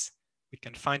x, we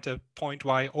can find a point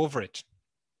y over it.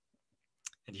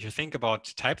 And if you think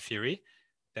about type theory,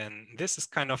 then this is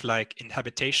kind of like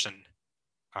inhabitation.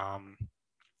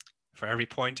 For every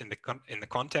point in the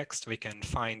context, we can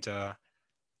find a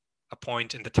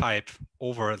point in the type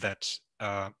over that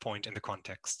point in the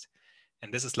context.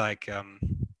 And this is like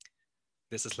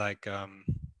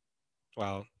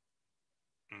well,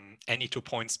 any 2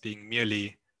 points being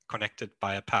merely connected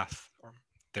by a path, or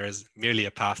there is merely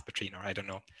a path between, or I don't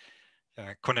know,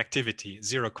 connectivity,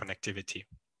 0 connectivity.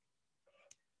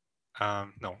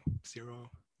 No, 0,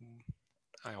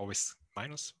 I always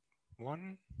minus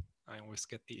 1. I always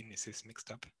get the indices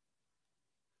mixed up.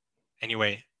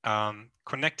 Anyway,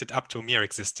 connected up to mere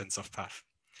existence of path.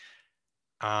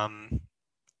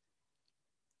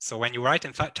 So when you write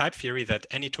in type theory that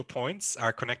any 2 points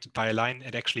are connected by a line,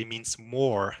 it actually means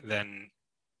more than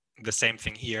the same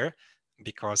thing here,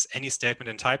 because any statement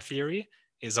in type theory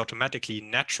is automatically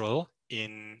natural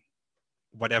in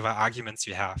whatever arguments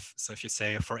you have. So if you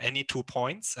say for any 2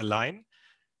 points, a line,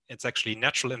 it's actually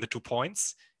natural in the 2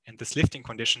 points. And this lifting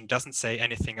condition doesn't say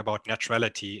anything about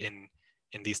naturality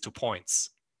in these 2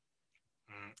 points.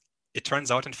 It turns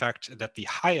out, in fact, that the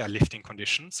higher lifting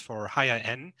conditions for higher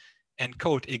n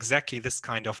encode exactly this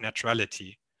kind of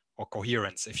naturality or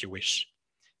coherence, if you wish.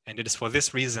 And it is for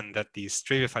this reason that these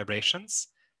trivial fibrations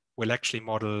will actually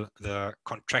model the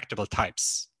contractible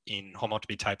types in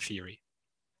homotopy type theory.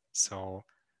 So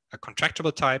a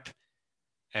contractible type,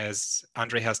 as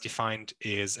Andre has defined,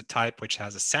 is a type which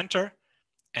has a center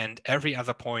and every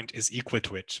other point is equal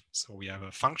to it. So we have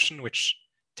a function which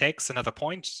takes another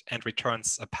point and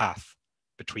returns a path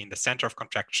between the center of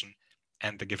contraction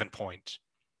and the given point.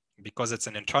 Because it's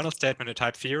an internal statement in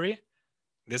type theory,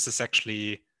 this is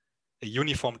actually a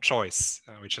uniform choice,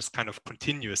 which is kind of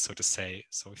continuous, so to say.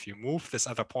 So if you move this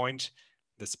other point,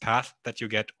 this path that you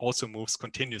get also moves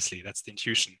continuously. That's the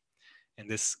intuition. And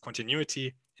this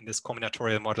continuity in this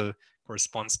combinatorial model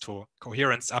corresponds to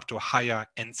coherence up to a higher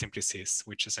n simplices,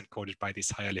 which is encoded by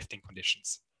these higher lifting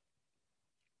conditions.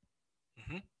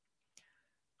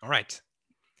 All right.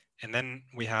 And then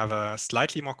we have a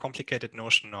slightly more complicated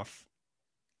notion of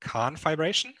Kahn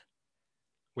fibration,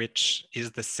 which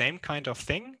is the same kind of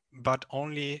thing, but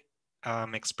only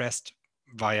expressed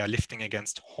via lifting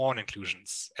against horn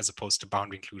inclusions as opposed to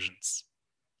boundary inclusions.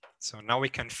 So now we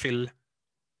can fill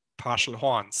partial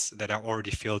horns that are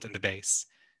already filled in the base.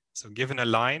 So given a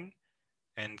line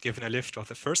and given a lift of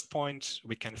the first point,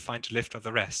 we can find a lift of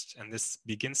the rest. And this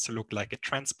begins to look like a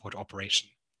transport operation,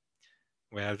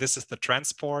 where this is the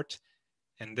transport,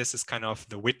 and this is kind of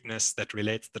the witness that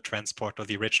relates the transport of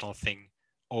the original thing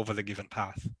over the given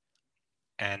path.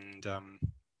 And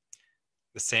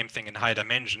the same thing in high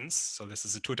dimensions. So this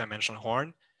is a two-dimensional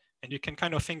horn. And you can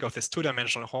kind of think of this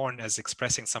two-dimensional horn as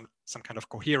expressing some kind of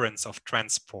coherence of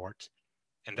transport.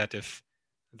 And that if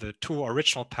the two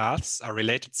original paths are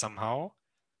related somehow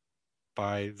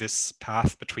by this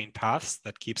path between paths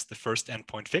that keeps the first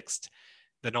endpoint fixed,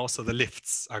 then also the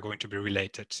lifts are going to be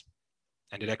related.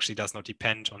 And it actually does not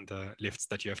depend on the lifts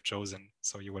that you have chosen.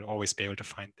 So you will always be able to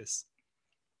find this.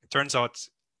 It turns out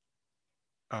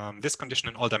this condition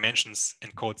in all dimensions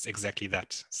encodes exactly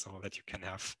that, so that you can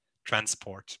have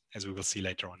transport, as we will see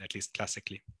later on, at least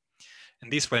classically. And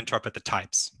these will interpret the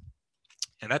types.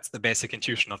 And that's the basic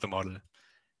intuition of the model.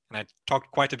 And I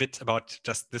talked quite a bit about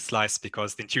just this slice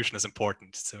because the intuition is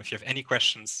important. So if you have any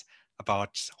questions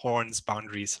about horns,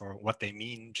 boundaries, or what they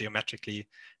mean geometrically,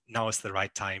 now is the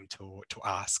right time to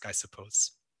ask, I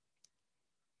suppose.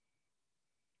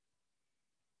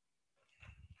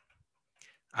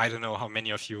 I don't know how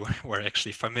many of you were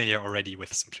actually familiar already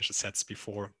with simplicial sets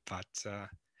before, but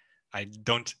I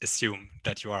don't assume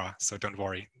that you are, so don't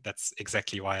worry. That's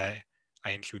exactly why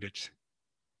I included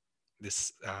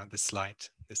this, this slide,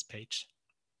 this page.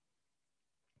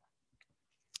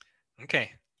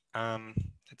 Okay,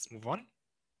 let's move on.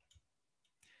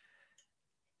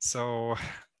 So,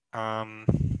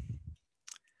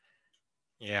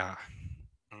 yeah.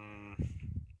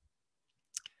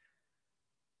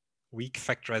 Weak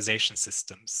factorization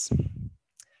systems.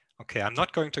 Okay, I'm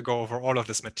not going to go over all of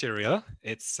this material.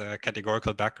 It's a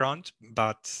categorical background,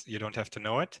 but you don't have to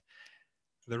know it.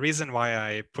 The reason why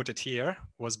I put it here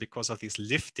was because of these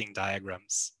lifting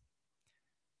diagrams.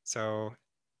 So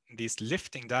these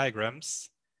lifting diagrams,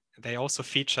 they also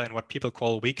feature in what people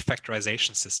call weak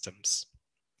factorization systems.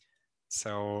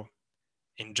 So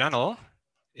in general,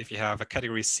 if you have a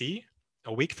category C,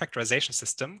 a weak factorization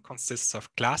system consists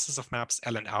of classes of maps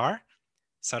L and R,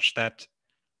 such that,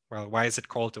 well, why is it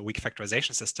called a weak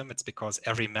factorization system? It's because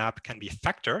every map can be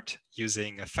factored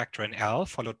using a factor in L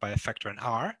followed by a factor in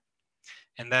R.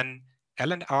 And then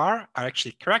L and R are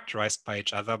actually characterized by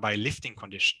each other by lifting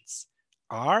conditions.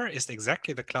 R is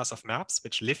exactly the class of maps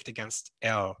which lift against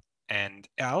L, and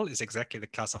L is exactly the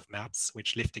class of maps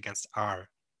which lift against R.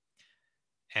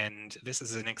 And this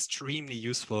is an extremely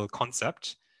useful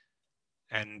concept.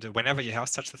 And whenever you have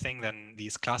such a thing, then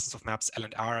these classes of maps L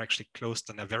and R are actually closed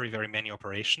under very, very many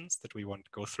operations that we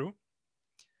won't go through.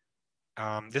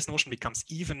 This notion becomes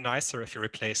even nicer if you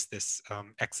replace this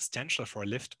existential for a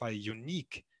lift by a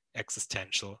unique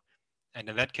existential. And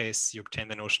in that case, you obtain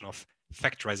the notion of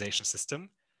factorization system,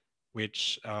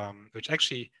 which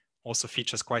actually also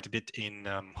features quite a bit in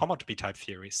homotopy type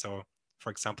theory. So for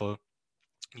example,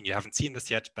 you haven't seen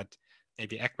this yet, but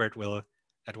maybe Egbert will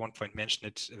at one point mention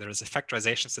it. There is a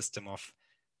factorization system of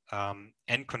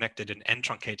n-connected and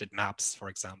n-truncated maps, for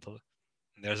example.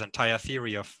 And there's an entire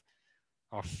theory of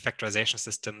factorization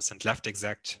systems and left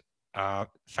exact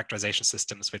factorization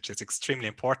systems, which is extremely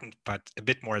important, but a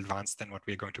bit more advanced than what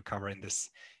we're going to cover in this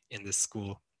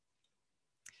school.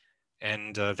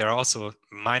 And there are also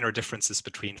minor differences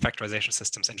between factorization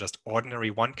systems and just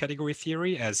ordinary one category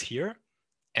theory, as here,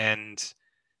 and,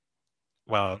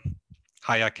 well,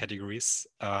 higher categories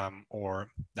or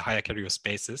the higher category of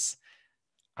spaces.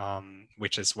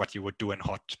 which is what you would do in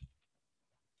HoTT.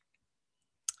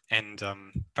 And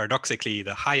paradoxically,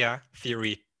 the higher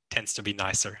theory tends to be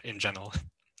nicer in general.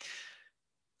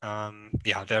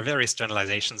 Yeah, there are various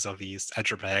generalizations of these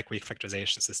algebraic weak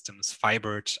factorization systems,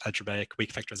 fibered algebraic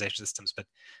weak factorization systems, but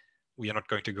we are not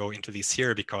going to go into these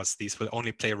here because these will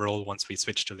only play a role once we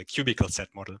switch to the cubical set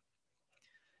model.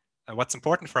 What's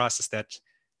important for us is that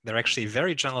there are actually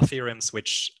very general theorems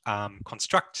which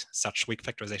construct such weak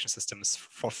factorization systems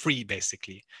for free,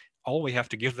 basically. All we have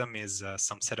to give them is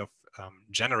some set of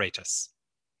generators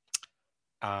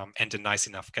and a nice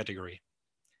enough category.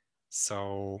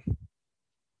 So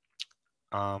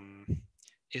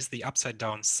is the upside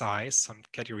down size some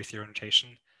category theory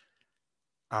notation?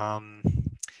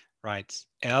 Right,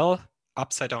 L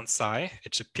upside down psi,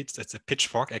 it's a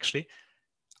pitchfork actually.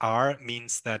 R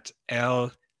means that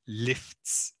L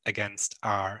lifts against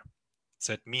R.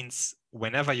 So it means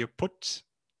whenever you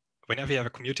have a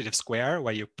commutative square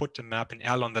where you put a map in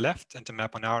L on the left and a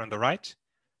map on R on the right,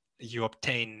 you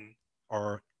obtain,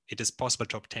 or it is possible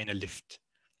to obtain a lift.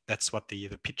 That's what the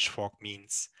pitchfork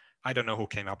means. I don't know who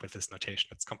came up with this notation.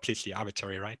 It's completely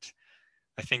arbitrary, right?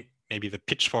 I think maybe the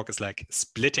pitchfork is like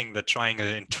splitting the triangle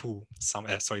in two,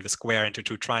 the square into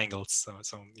two triangles.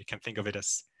 So you can think of it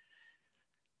as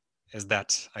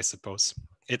that, I suppose.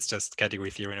 It's just category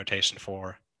theory notation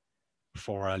for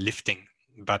lifting,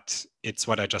 but it's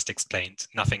what I just explained.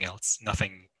 Nothing else.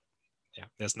 Yeah,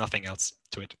 there's nothing else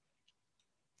to it.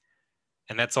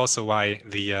 And that's also why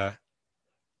the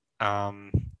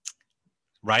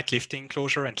right lifting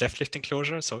closure and left lifting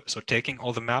closure, so taking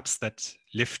all the maps that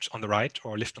lift on the right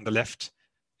or lift on the left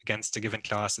against a given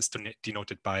class is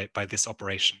denoted by this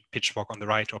operation, pitchfork on the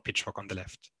right or pitchfork on the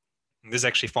left. And this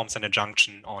actually forms an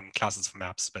adjunction on classes of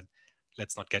maps, but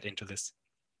let's not get into this.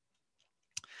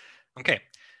 Okay,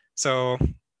 so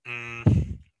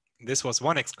this was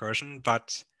one excursion,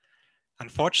 but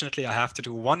unfortunately I have to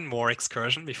do one more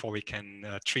excursion before we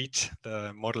can treat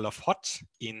the model of HoTT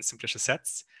in simplicial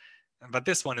sets. But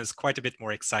this one is quite a bit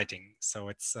more exciting. So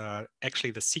it's actually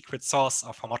the secret sauce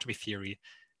of homotopy theory,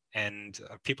 and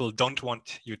people don't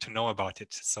want you to know about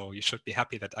it. So you should be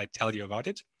happy that I tell you about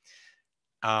it.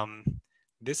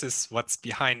 This is what's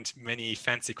behind many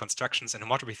fancy constructions in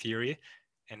homotopy theory.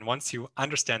 And once you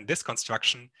understand this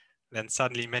construction, then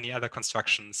suddenly many other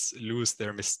constructions lose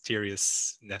their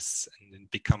mysteriousness and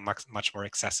become much more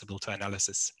accessible to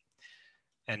analysis.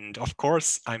 And of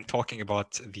course, I'm talking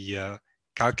about the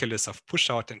calculus of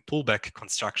push-out and pullback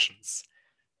constructions.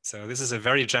 So this is a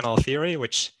very general theory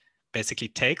which basically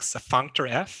takes a functor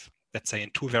f, let's say in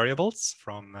two variables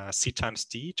from c times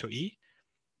d to e,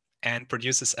 and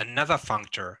produces another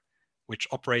functor which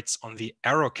operates on the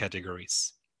arrow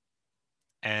categories.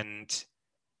 And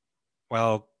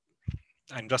well,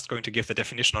 I'm just going to give the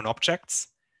definition on objects.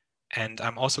 And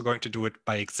I'm also going to do it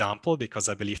by example because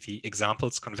I believe the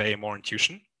examples convey more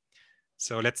intuition.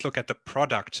 So let's look at the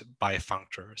product by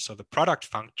functor. So the product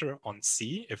functor on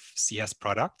C, if C has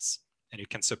products, and you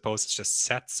can suppose it's just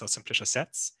sets or simplicial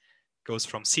sets, goes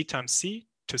from C times C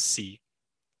to C.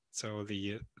 So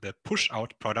the push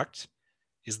out product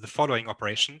is the following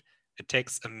operation. It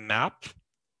takes a map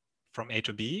from A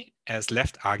to B as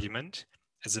left argument,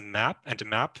 as a map, and a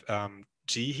map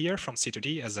G here from C to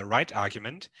D as a right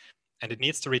argument, and it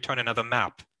needs to return another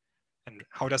map. And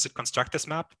how does it construct this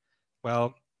map?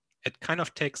 Well, it kind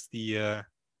of takes the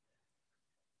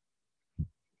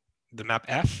map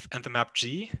F and the map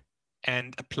G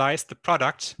and applies the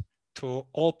product to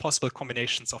all possible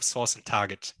combinations of source and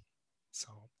target. So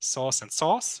source and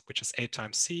source, which is A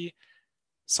times C,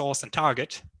 source and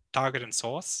target, target and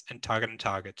source, and target and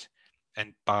target.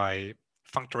 And by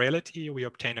functoriality, we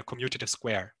obtain a commutative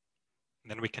square. And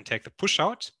then we can take the push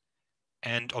out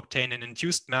and obtain an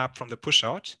induced map from the push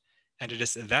out. And it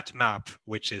is that map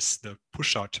which is the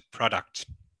push-out product.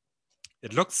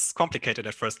 It looks complicated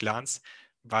at first glance,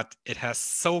 but it has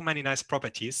so many nice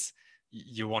properties,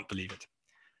 you won't believe it.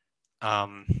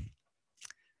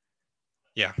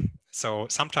 Yeah, so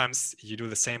sometimes you do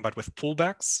the same, but with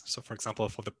pullbacks. So for example,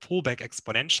 for the pullback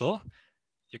exponential,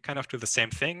 you kind of do the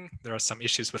same thing. There are some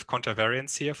issues with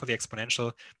contravariance here for the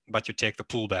exponential, but you take the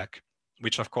pullback,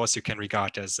 which of course you can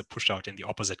regard as a push-out in the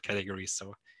opposite category.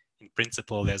 So in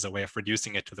principle, there's a way of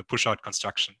reducing it to the push-out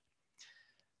construction.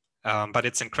 But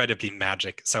it's incredibly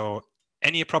magic. So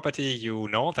any property you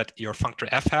know that your functor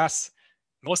f has,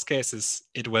 in most cases,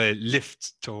 it will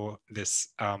lift to this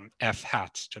f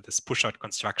hat, to this push-out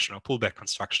construction or pullback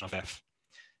construction of f.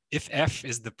 If f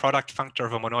is the product functor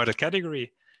of a monoidal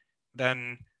category,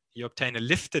 then you obtain a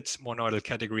lifted monoidal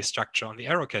category structure on the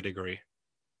arrow category.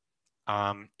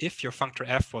 If your functor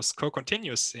f was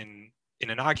co-continuous in in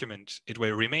an argument, it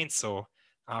will remain so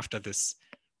after this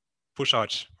push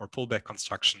out or pullback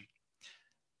construction.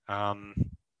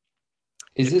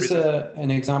 Is this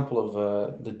an example of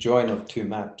the join of two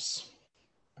maps?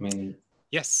 I mean,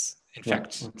 yes, in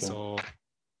fact. Okay. So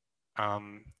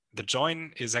the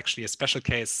join is actually a special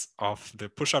case of the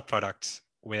push-out product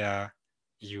where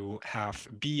you have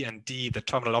B and D, the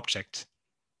terminal object,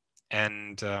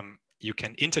 and you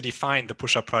can interdefine the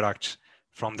push-out product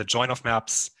from the join of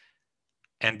maps,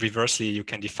 and reversely, you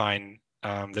can define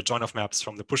the join of maps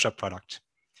from the push-out product.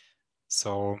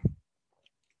 So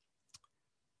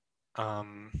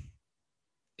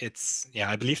it's,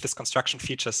 yeah, I believe this construction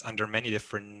features under many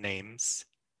different names.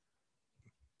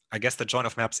 I guess the join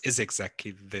of maps is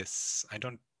exactly this. I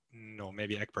don't know,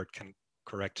 maybe Egbert can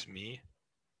correct me.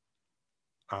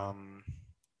 I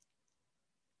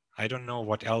don't know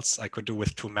what else I could do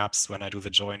with two maps when I do the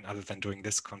join other than doing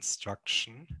this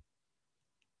construction.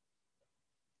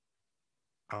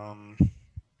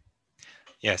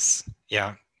 Yes,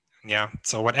 yeah.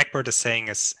 So what Egbert is saying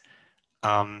is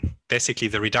basically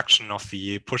the reduction of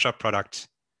the push-up product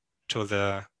to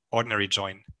the ordinary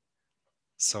join.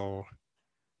 So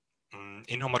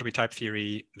in homotopy type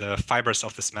theory, the fibers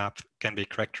of this map can be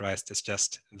characterized as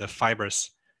just the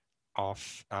fibers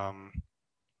of,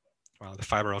 well, the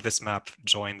fiber of this map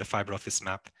join the fiber of this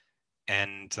map.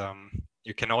 And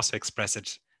you can also express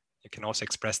it, you can also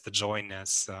express the join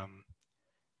as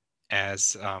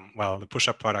well, the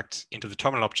push-up product into the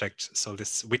terminal object. So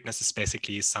this witnesses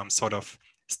basically some sort of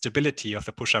stability of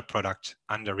the push-up product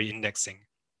under reindexing,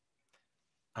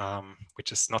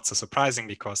 which is not so surprising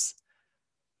because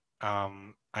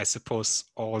I suppose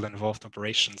all involved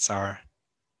operations are,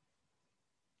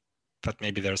 but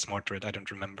maybe there's more to it, I don't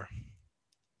remember.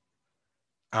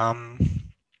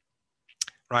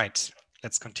 Right,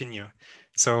 let's continue.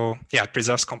 So yeah, it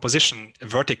preserves composition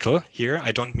vertical here.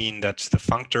 I don't mean that the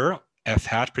functor f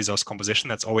hat preserves composition.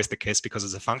 That's always the case because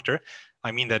it's a functor.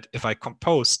 I mean that if I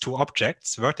compose two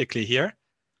objects vertically here,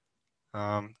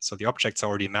 so the objects are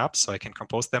already maps, so I can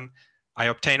compose them, I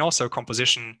obtain also a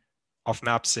composition of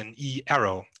maps in E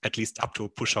arrow, at least up to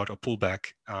push out or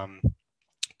pullback.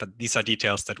 But these are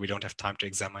details that we don't have time to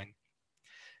examine.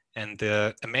 And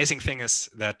the amazing thing is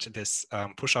that this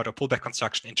push out or pullback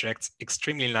construction interacts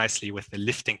extremely nicely with the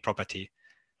lifting property.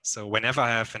 So whenever I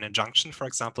have an adjunction, for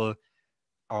example,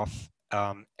 of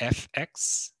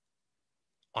fx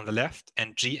on the left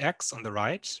and gx on the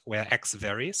right, where x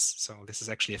varies, so this is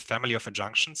actually a family of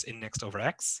adjunctions indexed over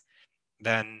x,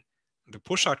 then the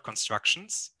push out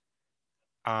constructions,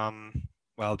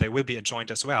 well, they will be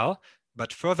adjoined as well.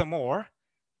 But furthermore,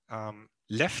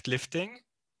 left lifting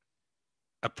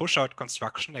a push-out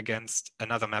construction against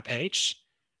another map H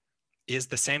is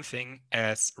the same thing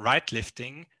as right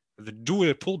lifting the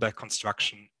dual pullback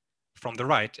construction from the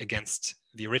right against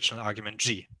the original argument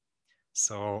G.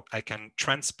 So I can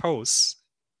transpose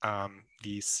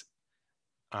these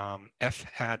F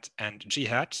hat and G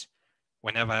hat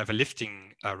whenever I have a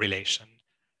lifting relation.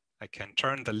 I can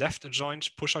turn the left adjoint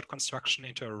push-out construction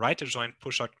into a right adjoint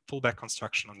push-out pullback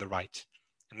construction on the right.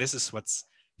 And this is what's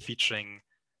featuring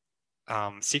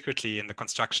secretly in the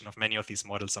construction of many of these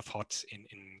models of HoTT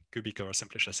in cubical or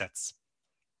simplicial sets,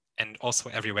 and also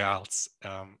everywhere else,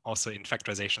 also in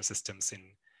factorization systems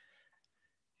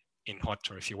in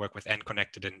HoTT, or if you work with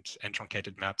n-connected and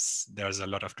truncated maps, there's a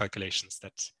lot of calculations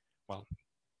that, well,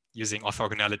 using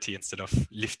orthogonality instead of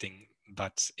lifting,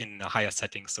 but in a higher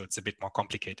setting, so it's a bit more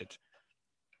complicated.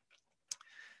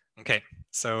 Okay,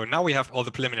 so now we have all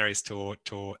the preliminaries to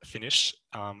finish,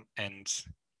 and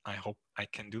I hope I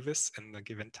can do this in the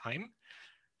given time.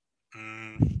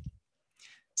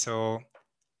 So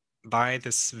by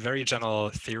this very general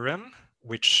theorem,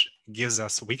 which gives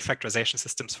us weak factorization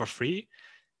systems for free,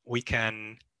 we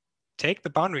can take the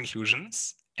boundary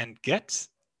inclusions and get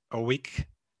a weak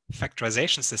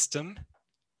factorization system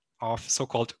of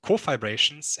so-called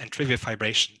cofibrations and trivial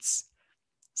fibrations.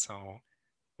 So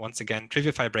once again,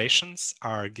 trivial fibrations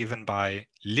are given by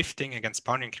lifting against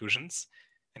boundary inclusions.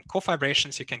 And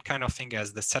cofibrations you can kind of think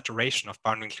as the saturation of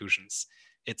boundary inclusions.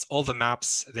 It's all the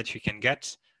maps that you can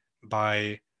get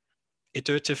by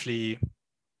iteratively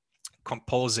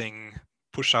composing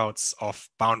pushouts of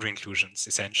boundary inclusions,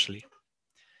 essentially.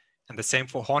 And the same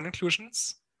for horn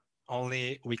inclusions,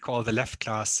 only we call the left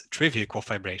class trivial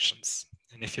cofibrations.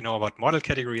 And if you know about model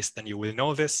categories, then you will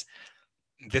know this.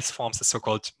 This forms the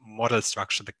so-called model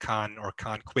structure, the Kahn or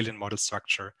Kahn-Quillen model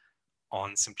structure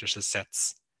on simplicial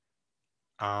sets.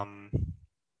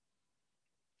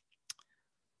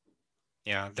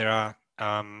 Yeah, there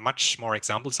are much more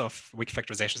examples of weak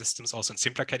factorization systems also in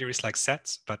simpler categories like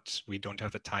sets, but we don't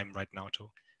have the time right now to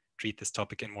treat this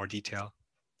topic in more detail.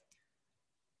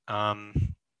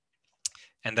 And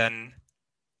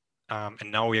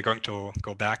now we are going to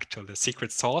go back to the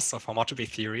secret sauce of homotopy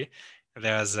theory.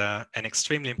 There's an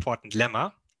extremely important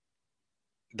lemma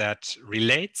that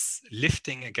relates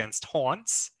lifting against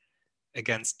horns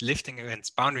against lifting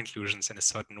against boundary inclusions in a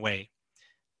certain way.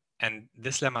 And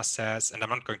this lemma says, and I'm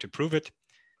not going to prove it,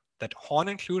 that horn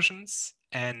inclusions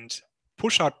and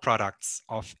push-out products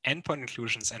of endpoint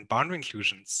inclusions and boundary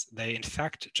inclusions, they in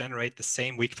fact generate the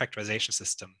same weak factorization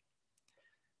system.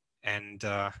 And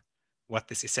what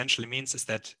this essentially means is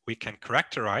that we can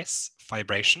characterize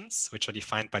fibrations, which are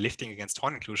defined by lifting against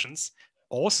horn inclusions,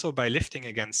 also by lifting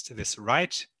against this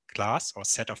right class or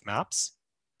set of maps.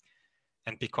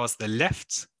 And because the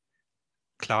left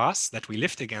class that we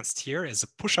lift against here is a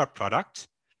push-out product,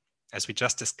 as we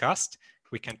just discussed,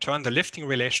 we can turn the lifting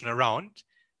relation around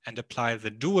and apply the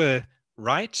dual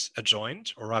right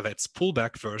adjoint, or rather its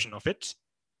pullback version of it,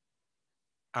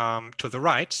 to the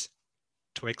right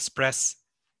to express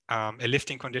a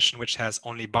lifting condition which has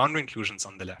only boundary inclusions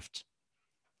on the left.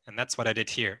 And that's what I did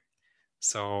here.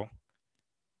 So,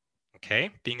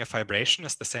 okay, being a fibration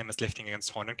is the same as lifting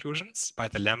against horn inclusions. By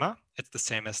the lemma, it's the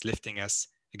same as lifting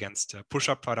against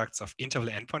push-up products of interval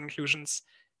endpoint inclusions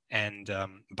and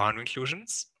boundary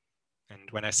inclusions. And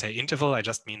when I say interval, I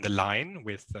just mean the line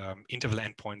with interval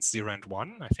endpoints 0 and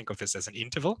 1. I think of this as an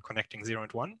interval connecting 0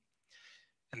 and 1.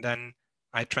 And then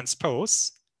I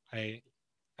transpose, I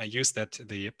use that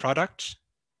the product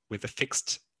with a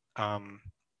fixed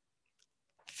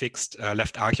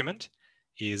left argument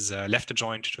is left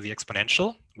adjoint to the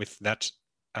exponential with that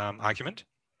argument.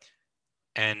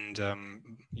 And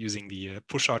using the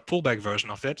push-out pullback version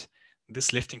of it,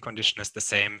 this lifting condition is the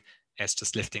same as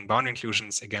just lifting boundary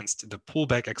inclusions against the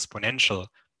pullback exponential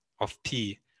of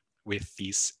P with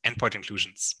these endpoint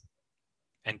inclusions.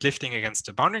 And lifting against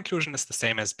the boundary inclusion is the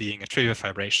same as being a trivial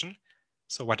fibration.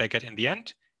 So what I get in the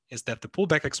end is that the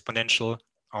pullback exponential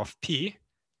of P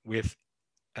with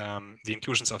the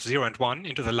inclusions of 0 and 1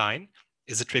 into the line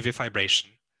is a trivial fibration.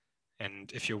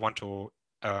 And if you want to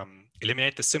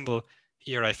eliminate the symbol,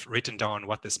 here I've written down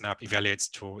what this map evaluates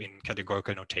to in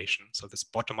categorical notation. So this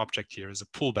bottom object here is a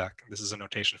pullback. This is a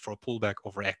notation for a pullback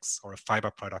over X or a fiber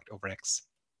product over X.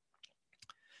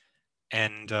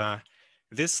 And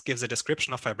this gives a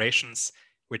description of fibrations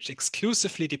which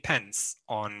exclusively depends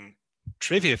on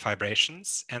trivial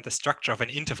fibrations and the structure of an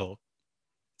interval.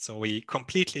 So we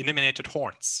completely eliminated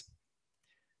horns.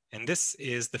 And this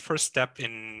is the first step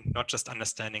in not just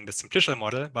understanding the simplicial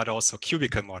model, but also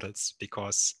cubical models,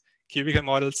 because cubical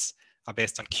models are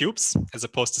based on cubes as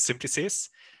opposed to simplices,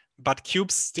 but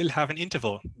cubes still have an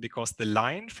interval because the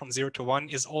line from 0 to 1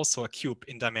 is also a cube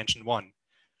in dimension 1.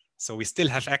 So we still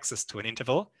have access to an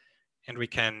interval, and we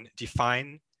can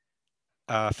define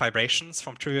fibrations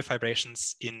from trivial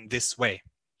fibrations in this way,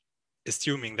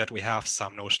 assuming that we have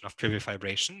some notion of trivial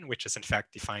fibration, which is in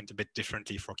fact defined a bit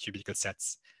differently for cubical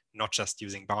sets, not just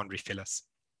using boundary fillers.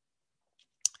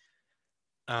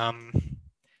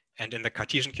 And in the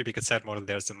Cartesian cubical set model,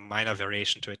 there's a minor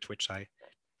variation to it, which I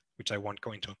won't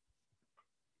go into.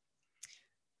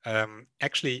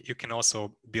 Actually, you can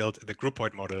also build the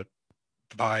groupoid model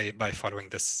by following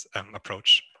this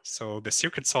approach. So the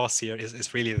secret sauce here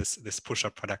is really this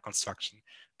push-up product construction.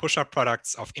 Push-up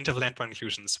products of interval endpoint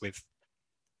inclusions with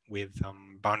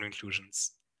boundary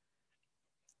inclusions.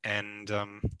 And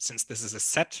since this is a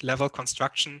set level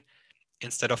construction,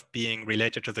 instead of being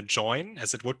related to the join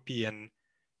as it would be in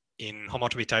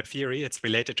homotopy type theory, it's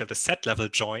related to the set level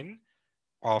join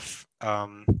of,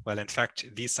 well, in fact,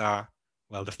 these are,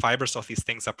 well, the fibers of these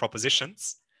things are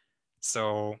propositions.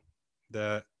 So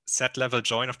the set level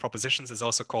join of propositions is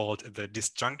also called the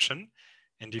disjunction.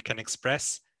 And you can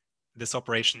express this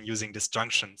operation using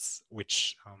disjunctions,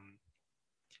 which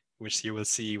you will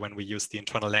see when we use the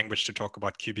internal language to talk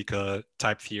about cubical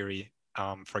type theory,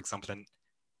 for example,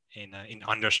 in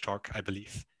Understock, I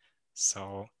believe.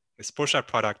 So this push-out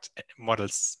product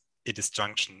models a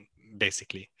disjunction,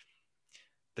 basically.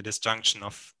 The disjunction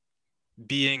of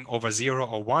being over 0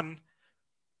 or 1,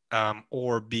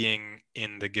 or being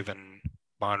in the given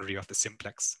boundary of the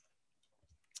simplex.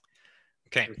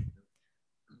 Okay.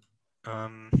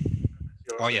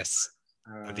 Oh yes,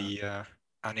 the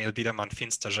Anel Biedermann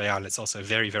Finster Jayal is also a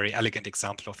very, very elegant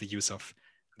example of the use of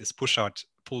this push-out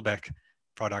pullback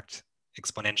product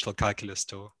exponential calculus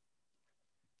to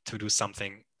do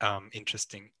something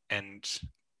interesting and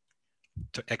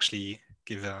to actually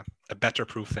give a better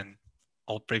proof than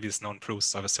all previous known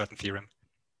proofs of a certain theorem.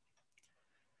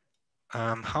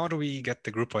 How do we get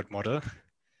the groupoid model?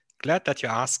 Glad that you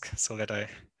ask, so that I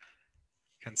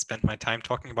can spend my time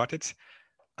talking about it.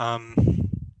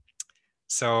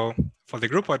 So for the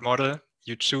groupoid model,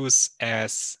 you choose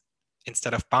as,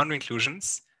 instead of boundary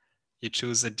inclusions, you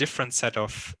choose a different set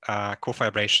of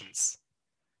cofibrations,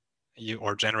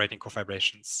 or generating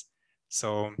cofibrations.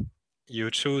 So you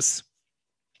choose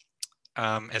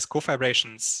as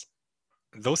cofibrations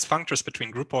those functors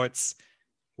between groupoids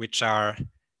which are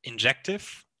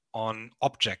injective on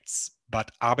objects,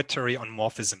 but arbitrary on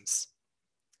morphisms.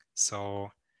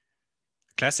 So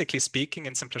classically speaking,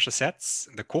 in simplicial sets,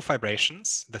 the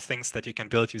cofibrations, the things that you can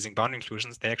build using boundary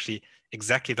inclusions, they're actually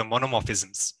exactly the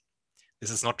monomorphisms.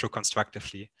 This is not true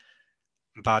constructively.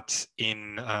 But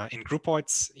in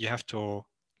groupoids, you have to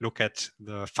look at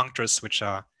the functors which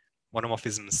are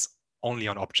monomorphisms only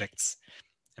on objects.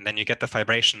 And then you get the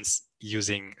fibrations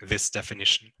using this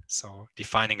definition. So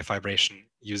defining a fibration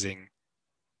using,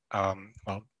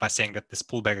 well, by saying that this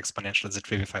pullback exponential is a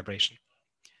trivial fibration.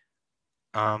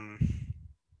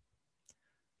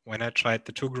 When I tried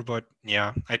the two groupoid,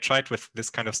 yeah, I tried with this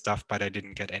kind of stuff, but I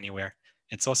didn't get anywhere.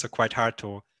 It's also quite hard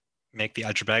to make the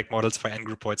algebraic models for n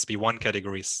groupoids be one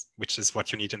categories, which is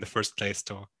what you need in the first place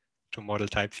to model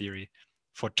type theory.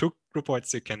 For two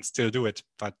groupoids, you can still do it,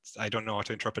 but I don't know how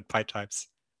to interpret pi types.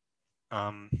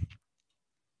 All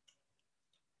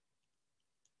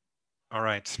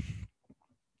right.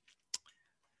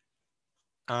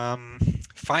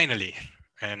 Finally,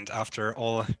 and after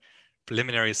all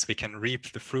preliminaries, we can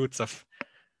reap the fruits of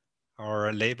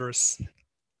our labors,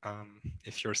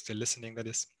 if you're still listening, that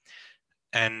is,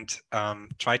 and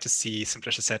try to see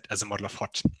simplicial set as a model of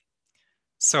HoTT.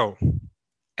 So,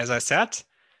 as I said,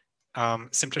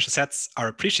 simplicial sets are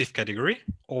a presheaf category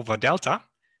over delta.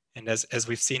 And as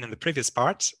we've seen in the previous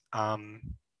part,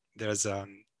 there's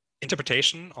an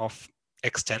interpretation of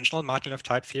extensional Martin-Löf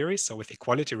type theory, so with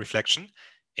equality reflection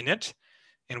in it.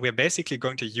 And we're basically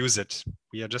going to use it.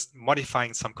 We are just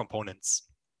modifying some components.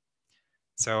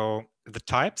 So the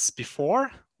types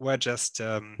before were just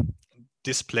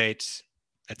displayed,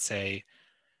 let's say,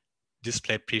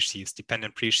 displayed presheaves,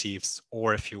 dependent presheaves,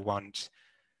 or if you want,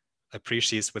 a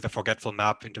presheaves with a forgetful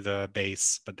map into the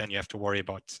base, but then you have to worry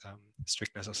about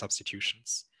strictness of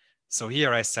substitutions. So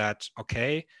here I said,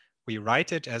 okay, we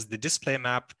write it as the display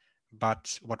map,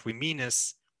 but what we mean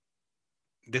is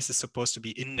this is supposed to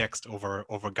be indexed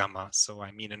over gamma. So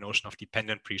I mean a notion of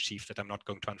dependent presheaf that I'm not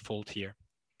going to unfold here.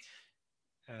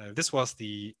 This was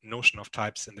the notion of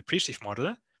types in the presheaf model.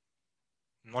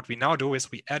 And what we now do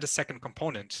is we add a second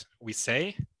component. We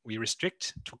say we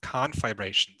restrict to Kahn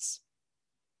fibrations.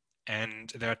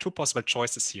 And there are two possible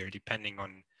choices here, depending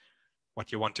on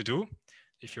what you want to do.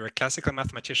 If you're a classical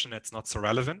mathematician, it's not so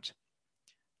relevant.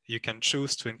 You can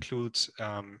choose to include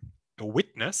a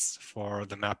witness for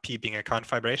the map P being a Kahn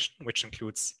fibration, which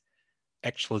includes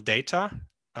actual data.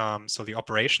 So the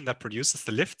operation that produces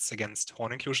the lifts against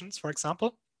Horn inclusions, for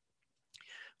example.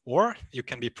 Or you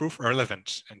can be proof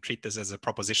irrelevant and treat this as a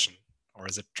proposition or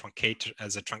as a truncate,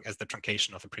 as the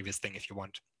truncation of the previous thing if you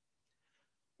want.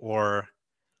 Or,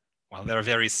 well, there are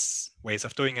various ways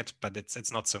of doing it, but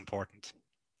it's not so important.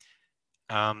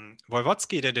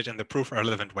 Voevodsky did it in the proof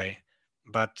irrelevant way,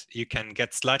 but you can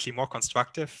get slightly more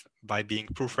constructive by being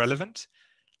proof relevant,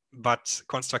 but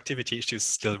constructivity issues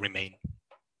still remain.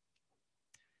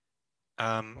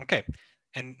 Okay,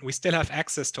 and we still have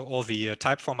access to all the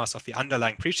typeformers of the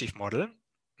underlying presheaf model.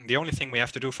 The only thing we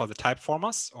have to do for the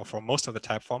typeformers, or for most of the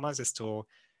typeformers, is to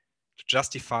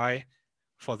justify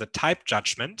for the type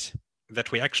judgment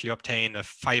that we actually obtain a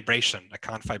fibration, a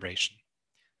Kahn fibration.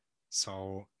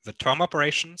 So the term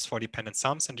operations for dependent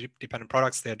sums and dependent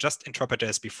products, they're just interpreted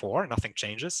as before, nothing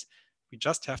changes. We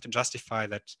just have to justify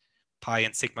that pi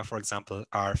and sigma, for example,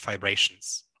 are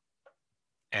fibrations.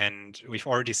 And we've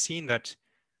already seen that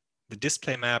the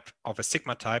display map of a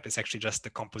sigma type is actually just the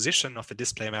composition of the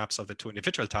display maps of the two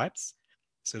individual types.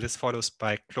 So this follows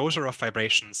by closure of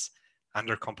fibrations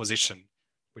under composition,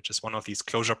 which is one of these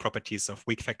closure properties of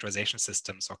weak factorization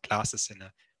systems or classes in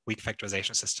a weak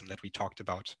factorization system that we talked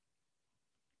about.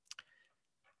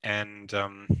 And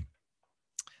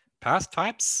path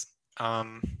types,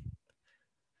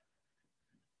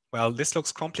 well, this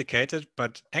looks complicated,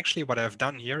 but actually what I've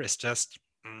done here is just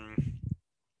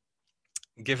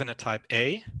given a type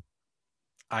A,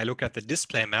 I look at the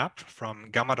display map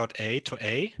from gamma.A to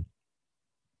A,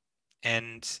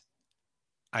 and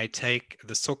I take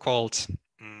the so-called,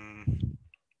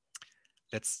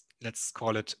 let's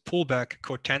call it pullback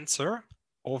cotensor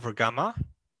over gamma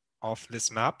of this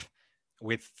map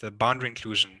with the boundary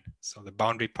inclusion. So the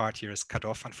boundary part here is cut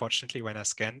off, unfortunately, when I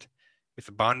scanned, with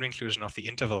the boundary inclusion of the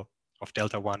interval of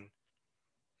delta 1.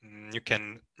 You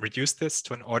can reduce this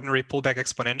to an ordinary pullback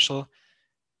exponential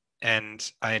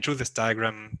And I drew this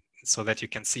diagram so that you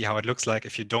can see how it looks like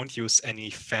if you don't use any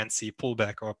fancy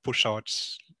pullback or push out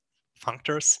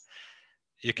functors.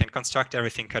 You can construct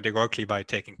everything categorically by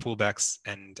taking pullbacks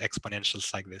and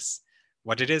exponentials like this.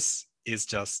 What it is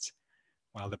just,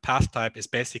 well, the path type is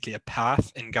basically a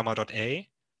path in gamma.a,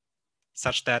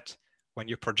 such that when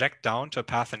you project down to a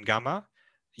path in gamma,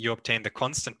 you obtain the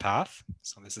constant path.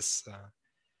 So this is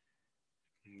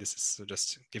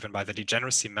just given by the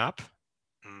degeneracy map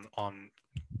on,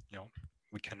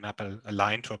 we can map a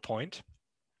line to a point.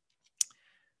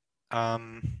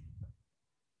 Well,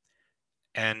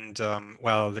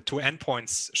 the two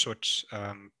endpoints should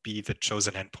be the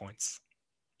chosen endpoints.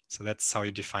 So that's how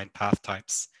you define path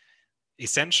types.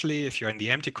 Essentially, if you're in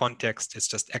the empty context, it's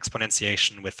just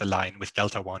exponentiation with the line with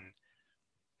delta 1.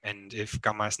 And if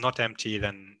gamma is not empty,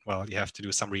 then, well, you have to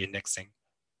do some reindexing.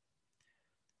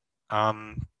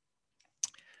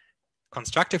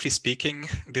 Constructively speaking,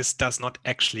 this does not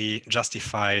actually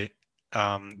justify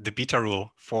the beta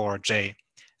rule for J.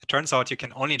 It turns out you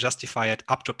can only justify it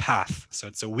up to path. So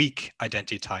it's a weak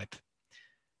identity type.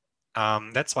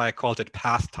 That's why I called it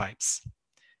path types.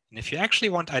 And if you actually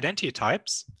want identity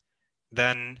types,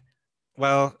 then,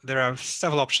 well, there are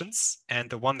several options. And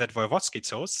the one that Voevodsky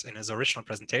chose in his original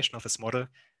presentation of this model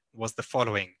was the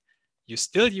following. You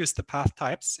still use the path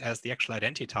types as the actual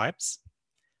identity types,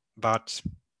 but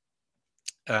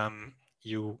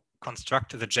you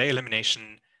construct the J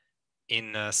elimination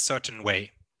in a certain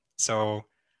way. So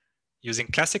using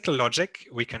classical logic,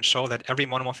 we can show that every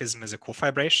monomorphism is a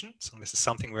cofibration. So this is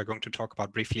something we're going to talk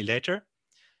about briefly later.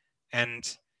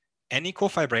 And any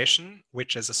cofibration,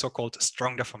 which is a so-called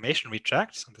strong deformation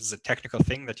retract, so this is a technical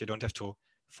thing that you don't have to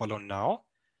follow now,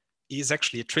 is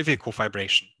actually a trivial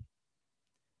cofibration.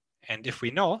 And if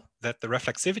we know that the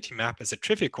reflexivity map is a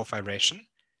trivial cofibration,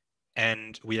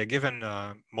 and we are given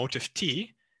a motive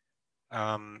T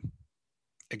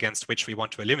against which we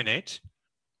want to eliminate,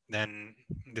 then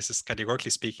this is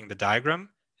categorically speaking the diagram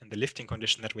and the lifting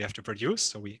condition that we have to produce.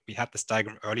 So we had this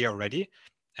diagram earlier already,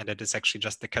 and it is actually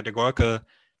just the categorical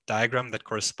diagram that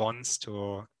corresponds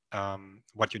to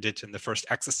what you did in the first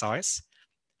exercise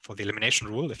for the elimination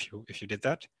rule. If you did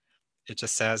that, it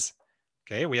just says,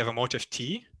 okay, we have a motive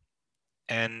T,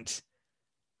 and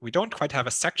we don't quite have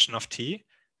a section of T,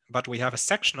 but we have a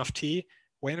section of T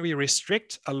when we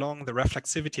restrict along the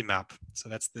reflexivity map. So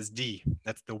that's this D.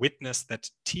 That's the witness that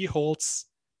T holds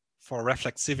for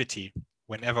reflexivity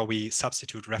whenever we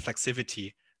substitute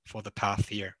reflexivity for the path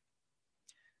here.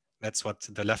 That's what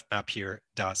the left map here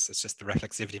does. It's just the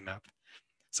reflexivity map.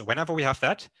 So whenever we have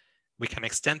that, we can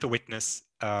extend the witness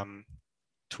to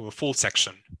a full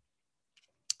section.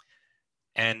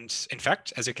 And in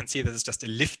fact, as you can see, this is just a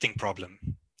lifting problem.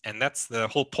 And that's the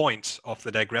whole point of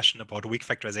the digression about weak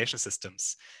factorization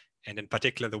systems. And in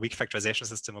particular, the weak factorization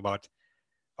system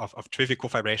of trivial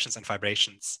cofibrations and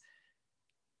fibrations.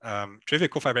 Trivial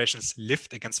cofibrations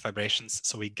lift against fibrations,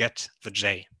 so we get the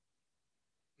J.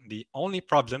 The only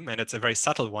problem, and it's a very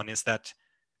subtle one, is that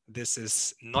this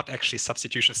is not actually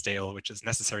substitution stale, which is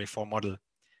necessary for a model.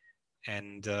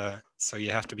 And so you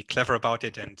have to be clever about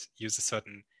it and use a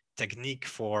certain technique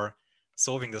for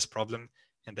solving this problem.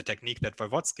 And the technique that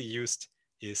Voevodsky used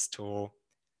is to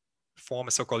form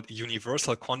a so-called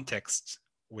universal context,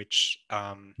 which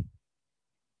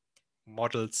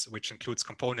which includes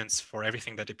components for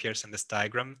everything that appears in this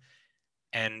diagram,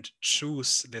 and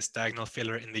choose this diagonal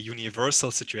filler in the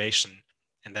universal situation,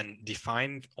 and then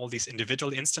define all these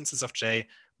individual instances of J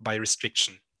by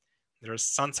restriction. There are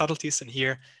some subtleties in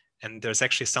here, and there's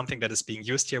actually something that is being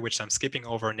used here, which I'm skipping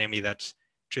over, namely that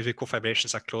trivial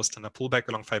cofibrations are closed on a pullback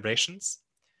along fibrations.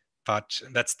 But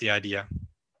that's the idea.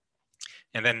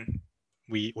 And then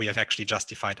we have actually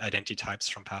justified identity types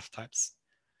from path types.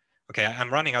 Okay,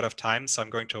 I'm running out of time, so I'm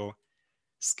going to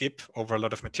skip over a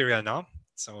lot of material now.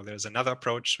 So there's another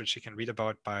approach which you can read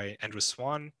about by Andrew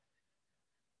Swan.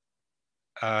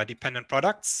 Dependent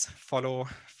products follow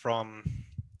from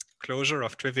closure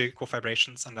of trivial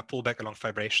cofibrations under pullback along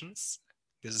fibrations.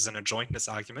 This is an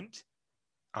adjointness argument,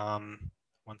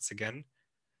 once again.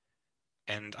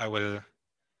 And I will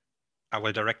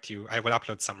direct you, I will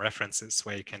upload some references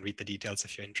where you can read the details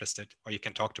if you're interested, or you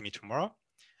can talk to me tomorrow.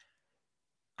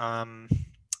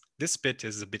 This bit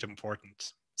is a bit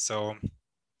important. So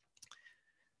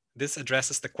this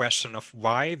addresses the question of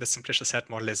why the simplicial set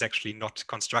model is actually not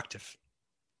constructive.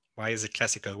 Why is it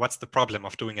classical? What's the problem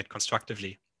of doing it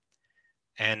constructively?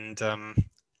 And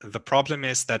the problem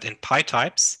is that in pi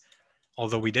types,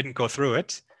 although we didn't go through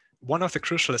it, one of the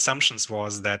crucial assumptions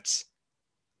was that,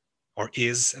 or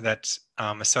is that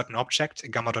a certain object,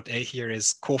 gamma.a here,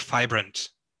 is cofibrant.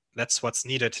 That's what's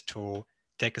needed to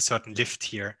take a certain lift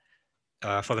here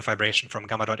for the vibration from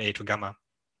gamma dot A to gamma.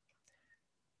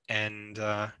 And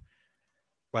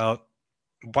well,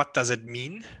 what does it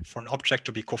mean for an object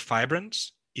to be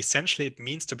cofibrant? Essentially, it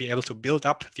means to be able to build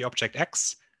up the object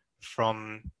X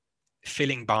from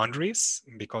filling boundaries,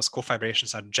 because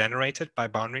cofibrations are generated by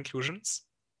boundary inclusions.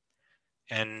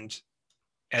 And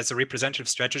as a representative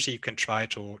strategy, you can try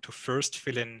to first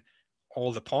fill in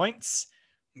all the points,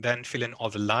 then fill in all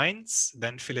the lines,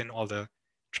 then fill in all the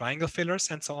triangle fillers,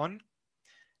 and so on.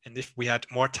 And if we had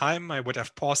more time, I would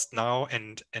have paused now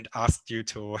and asked you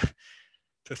to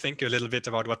think a little bit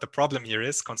about what the problem here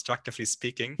is, constructively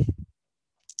speaking.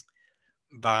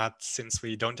 But since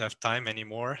we don't have time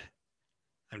anymore,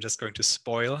 I'm just going to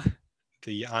spoil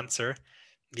the answer.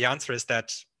 The answer is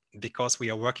that because we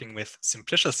are working with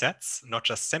simplicial sets, not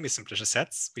just semi-simplicial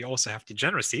sets, we also have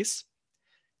degeneracies.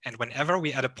 And whenever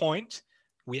we add a point,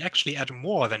 we actually add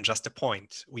more than just a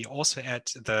point. We also add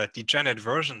the degenerate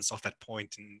versions of that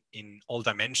point in all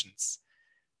dimensions.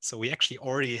 So we actually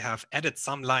already have added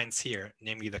some lines here,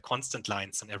 namely the constant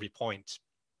lines on every point,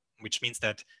 which means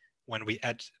that when we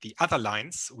add the other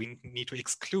lines, we need to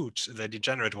exclude the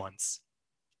degenerate ones.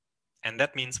 And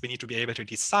that means we need to be able to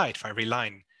decide for every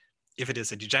line if it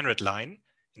is a degenerate line,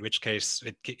 in which case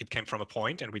it came from a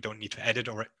point and we don't need to add it,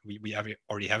 or we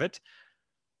already have it,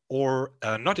 or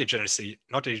not a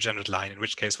degenerate line, in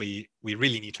which case we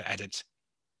really need to add it.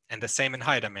 And the same in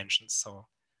higher dimensions. So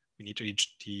we need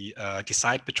to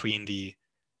decide between the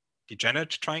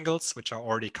degenerate triangles, which are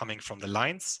already coming from the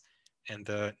lines, and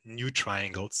the new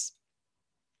triangles.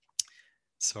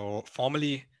 So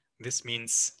formally, this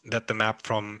means that the map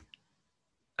from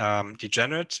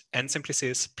degenerate n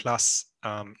simplices plus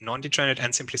non-degenerate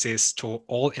n simplices to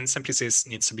all n simplices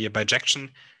needs to be a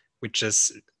bijection, which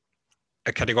is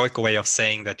a categorical way of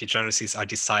saying that degeneracies are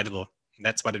decidable.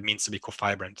 That's what it means to be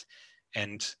cofibrant.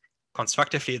 And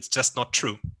constructively, it's just not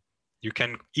true. You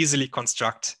can easily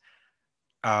construct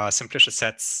simplicial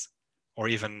sets or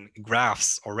even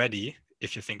graphs already.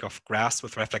 If you think of graphs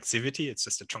with reflexivity, it's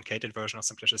just a truncated version of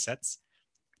simplicial sets.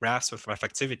 Graphs with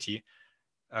reflexivity,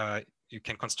 you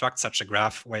can construct such a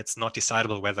graph where it's not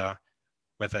decidable whether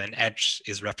an edge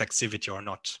is reflexivity or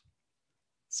not.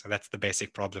 So that's the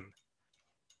basic problem.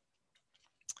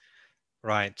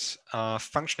 Right,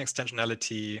 function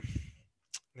extensionality.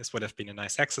 This would have been a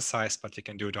nice exercise, but you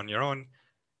can do it on your own.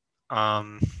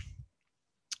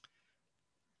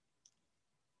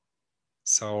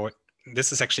 So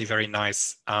this is actually very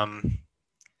nice.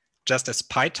 Just as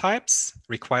pi types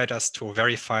required us to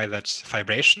verify that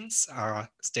vibrations are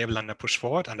stable under push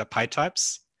forward under pi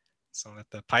types, so that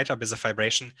the pi type is a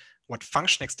vibration, what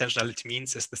function extensionality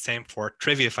means is the same for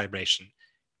trivial vibration,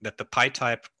 that the pi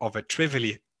type of a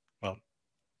trivially, well,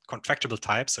 contractible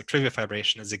type, so trivial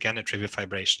vibration is again a trivial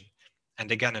vibration.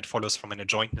 And again, it follows from an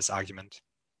adjointness argument.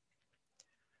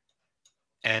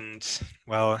 And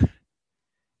well,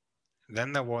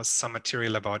 then there was some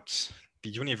material about the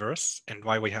universe and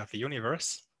why we have the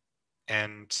universe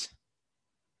and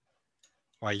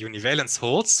why univalence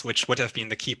holds, which would have been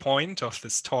the key point of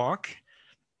this talk,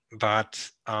 but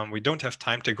we don't have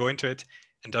time to go into it.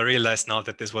 And I realize now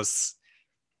that this was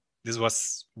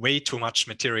way too much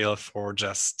material for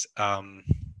just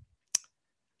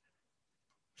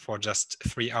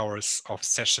 3 hours of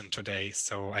session today.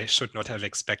 So I should not have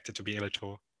expected to be able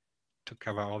to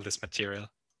cover all this material.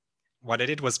 What I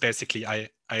did was basically I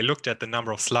looked at the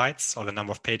number of slides or the number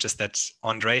of pages that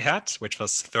Andre had, which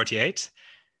was 38,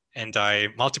 and I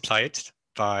multiplied it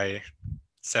by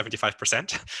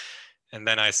 75%. And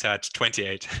then I said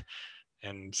 28.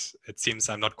 And it seems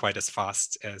I'm not quite as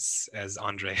fast as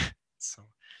Andre. So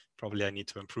probably I need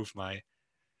to improve my,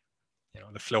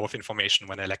 the flow of information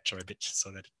when I lecture a bit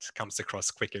so that it comes across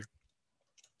quicker.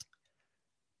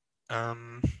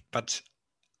 But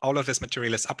all of this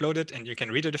material is uploaded and you can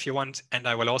read it if you want. And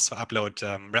I will also upload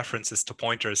references to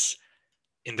pointers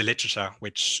in the literature,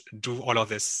 which do all of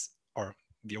this, or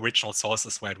the original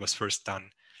sources where it was first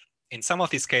done. In some of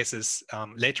these cases,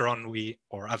 later on, we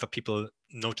or other people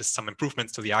noticed some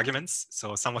improvements to the arguments.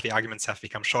 So some of the arguments have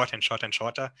become shorter and shorter and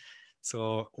shorter.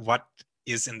 So what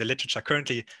is in the literature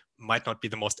currently might not be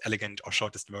the most elegant or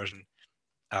shortest version.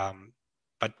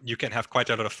 But you can have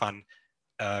quite a lot of fun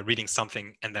reading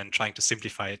something and then trying to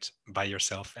simplify it by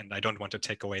yourself. And I don't want to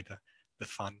take away the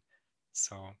fun.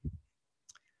 So,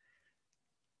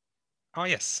 oh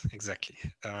yes, exactly.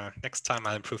 Next time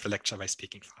I'll improve the lecture by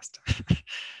speaking faster.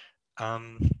 All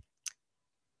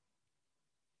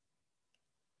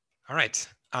right.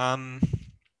 I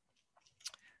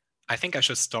think I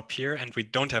should stop here, and we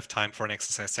don't have time for an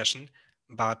exercise session,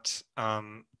 but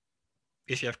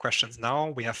if you have questions now,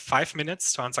 we have 5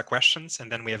 minutes to answer questions,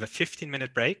 and then we have a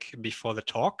 15-minute break before the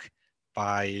talk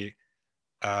by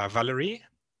Valerie,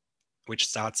 which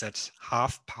starts at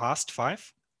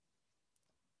 5:30.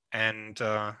 And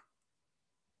other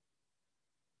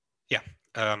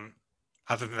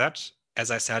than that,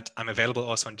 as I said, I'm available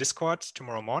also on Discord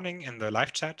tomorrow morning in the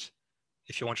live chat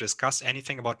if you want to discuss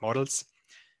anything about models.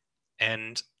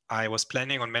 And I was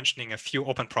planning on mentioning a few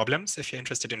open problems if you're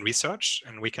interested in research,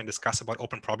 and we can discuss about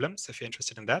open problems if you're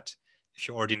interested in that, if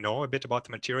you already know a bit about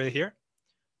the material here.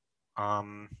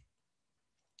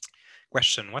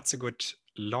 Question, what's a good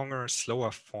longer,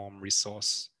 slower form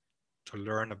resource to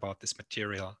learn about this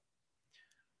material?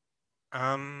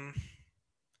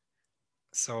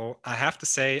 So I have to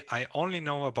say, I only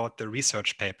know about the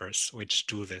research papers which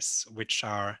do this, which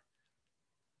are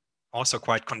also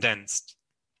quite condensed.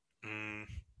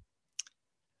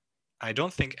 I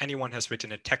don't think anyone has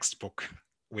written a textbook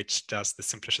which does the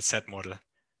simplicial set model.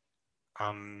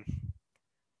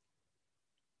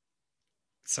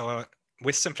 So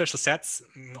with simplicial sets,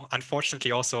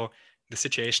 unfortunately also the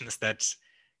situation is that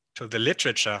to the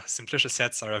literature, simplicial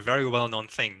sets are a very well-known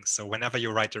thing. So whenever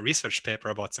you write a research paper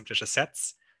about simplicial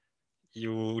sets,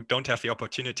 you don't have the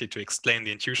opportunity to explain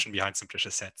the intuition behind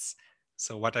simplicial sets.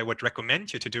 So what I would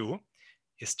recommend you to do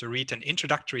is to read an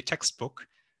introductory textbook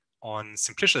on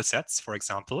simplicial sets, for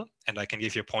example, and I can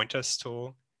give you pointers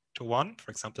to one.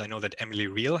 For example, I know that Emily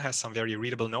Riehl has some very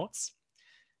readable notes.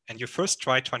 And you first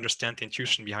try to understand the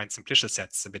intuition behind simplicial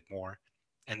sets a bit more.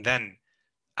 And then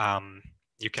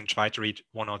you can try to read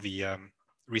one of the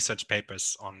research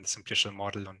papers on the simplicial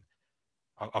model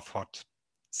of HoTT.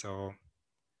 So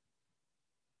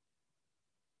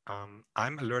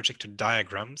I'm allergic to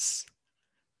diagrams,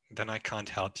 then I can't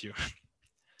help you.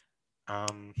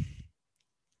 I'm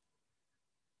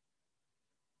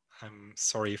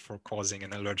sorry for causing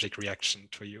an allergic reaction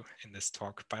to you in this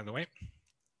talk, by the way.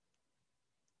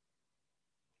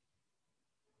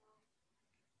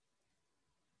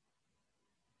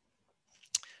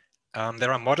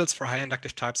 There are models for high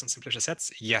inductive types on simplicial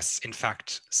sets. Yes, in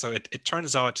fact. So it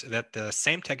turns out that the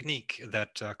same technique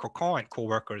that Cocon and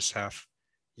co-workers have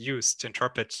used to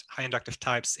interpret high inductive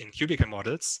types in cubical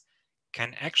models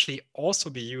can actually also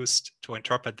be used to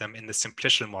interpret them in the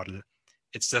simplicial model.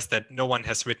 It's just that no one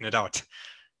has written it out.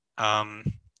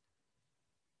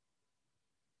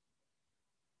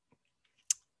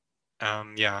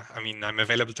 Yeah, I mean, I'm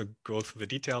available to go through the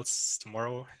details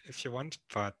tomorrow if you want,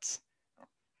 but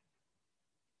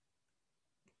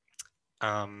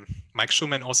Mike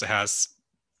Schumann also has,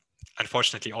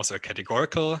 unfortunately, also a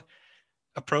categorical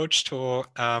approach to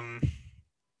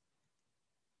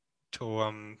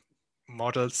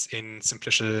models in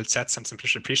simplicial sets and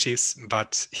simplicial precies,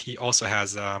 but he also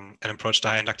has an approach to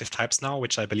high inductive types now,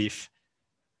 which I believe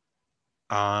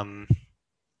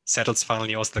settles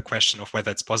finally also the question of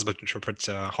whether it's possible to interpret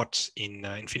HoTT in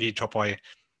infinity topoi,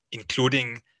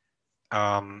 including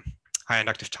high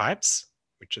inductive types,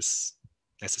 which is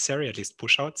necessary, at least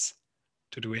pushouts,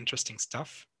 to do interesting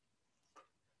stuff.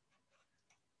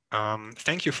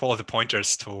 Thank you for all the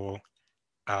pointers to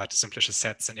simplicial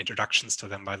sets and introductions to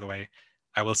them, by the way.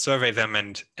 I will survey them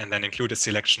and then include a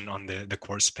selection on the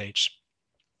course page.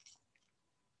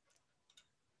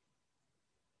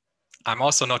 I'm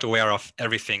also not aware of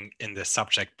everything in the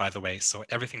subject, by the way. So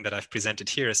everything that I've presented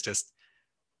here is just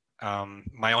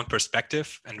my own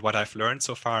perspective and what I've learned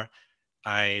so far.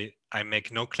 I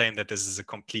make no claim that this is a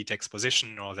complete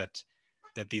exposition or that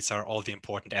these are all the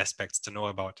important aspects to know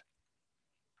about.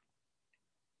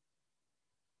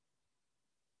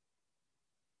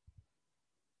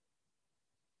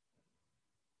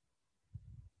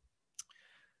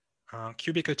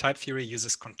 Cubical type theory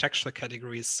uses contextual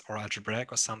categories or algebraic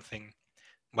or something.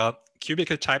 Well,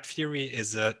 cubical type theory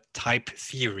is a type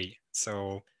theory.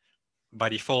 So by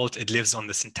default, it lives on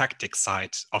the syntactic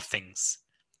side of things.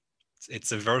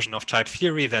 It's a version of type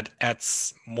theory that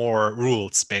adds more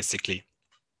rules, basically.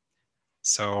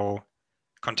 So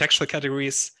contextual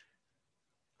categories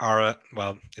are,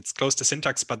 well, it's close to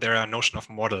syntax, but they're a notion of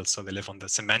models. So they live on the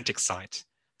semantic side.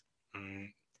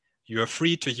 You are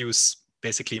free to use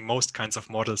basically most kinds of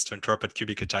models to interpret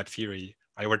cubical type theory.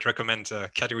 I would recommend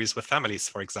categories with families,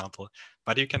 for example,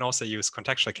 but you can also use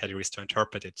contextual categories to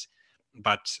interpret it.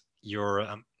 But your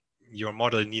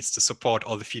model needs to support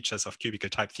all the features of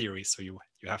cubical type theory. So you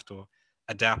have to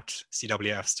adapt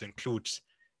CWFs to include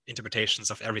interpretations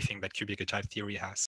of everything that cubical type theory has.